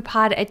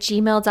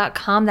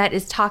talkingtofupod@gmail.com. That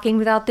is talking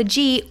without the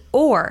G.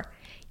 Or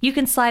you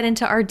can slide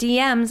into our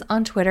DMs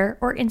on Twitter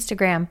or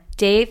Instagram.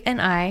 Dave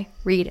and I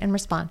read and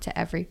respond to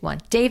everyone.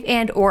 Dave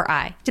and or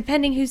I,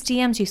 depending whose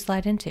DMs you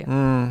slide into.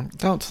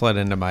 Don't slide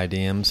into my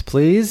DMs,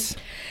 please.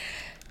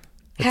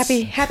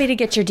 Happy to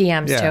get your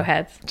DMs,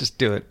 Towheads. Just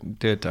do it.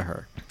 Do it to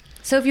her.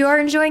 So if you are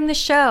enjoying the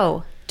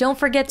show, Don't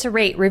forget to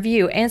rate,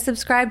 review, and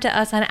subscribe to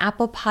us on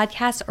Apple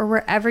Podcasts or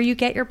wherever you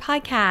get your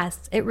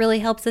podcasts. It really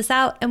helps us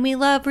out, and we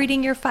love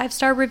reading your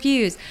 5-star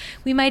reviews.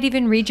 We might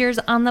even read yours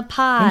on the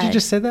pod. Did you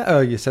just say that? Oh,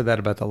 you said that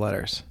about the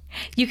letters.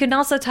 You can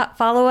also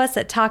follow us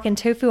at Talkin'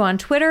 Tofu on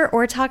Twitter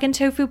or Talkin'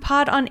 Tofu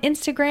Pod on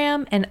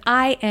Instagram. And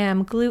I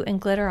am Glue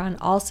and Glitter on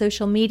all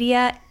social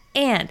media.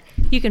 And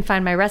you can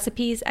find my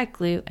recipes at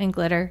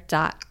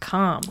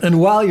glueandglitter.com. And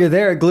while you're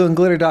there at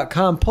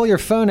glueandglitter.com, pull your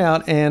phone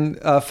out and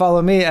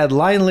follow me at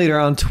Line Leader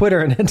on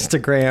Twitter and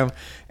Instagram.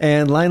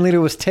 And Line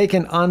Leader was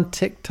taken on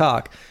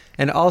TikTok.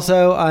 And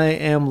also, I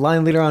am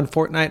Line Leader on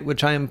Fortnite,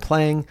 which I am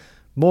playing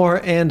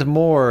more and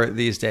more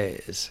these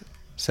days.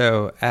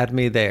 So add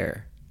me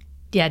there.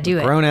 Yeah, do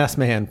it. Grown-ass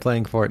man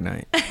playing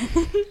Fortnite.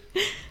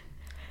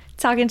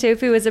 Talkin'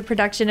 Tofu is a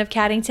production of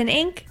Caddington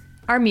Inc.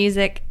 Our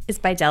music is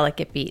by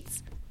Delicate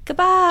Beats.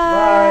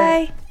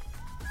 Goodbye. Bye.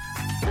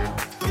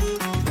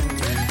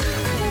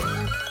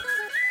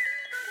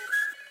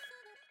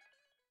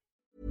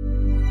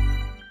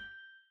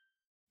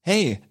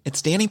 Hey,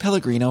 it's Danny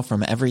Pellegrino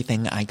from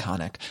Everything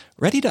Iconic.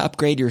 Ready to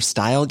upgrade your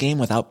style game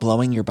without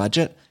blowing your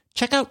budget?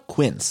 Check out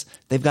Quince.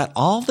 They've got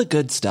all the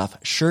good stuff,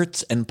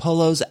 shirts and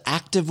polos,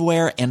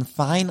 activewear, and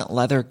fine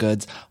leather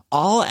goods,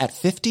 all at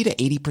 50 to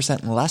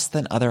 80% less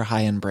than other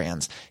high-end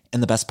brands.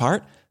 And the best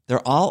part?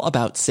 They're all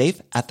about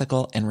safe,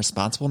 ethical, and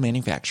responsible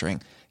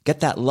manufacturing. Get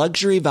that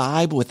luxury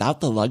vibe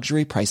without the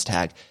luxury price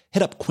tag.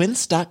 Hit up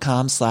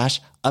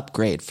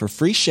quince.com/upgrade for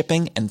free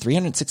shipping and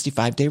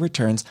 365-day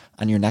returns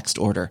on your next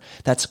order.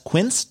 That's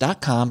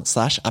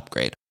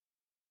quince.com/upgrade.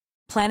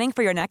 Planning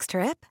for your next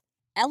trip?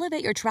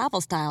 Elevate your travel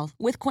style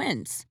with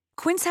Quince.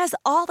 Quince has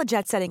all the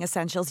jet-setting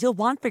essentials you'll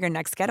want for your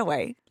next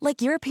getaway,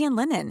 like European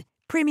linen,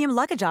 premium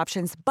luggage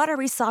options,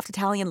 buttery soft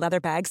Italian leather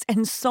bags,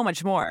 and so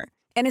much more.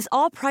 And is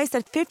all priced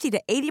at 50 to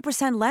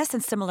 80% less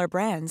than similar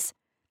brands.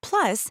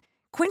 Plus,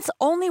 Quince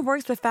only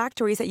works with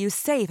factories that use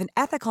safe and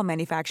ethical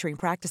manufacturing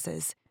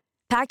practices.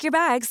 Pack your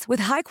bags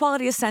with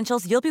high-quality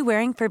essentials you'll be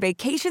wearing for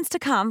vacations to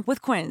come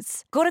with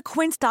Quince. Go to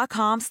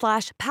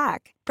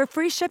quince.com/pack for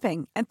free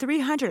shipping and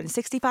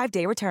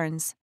 365-day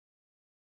returns.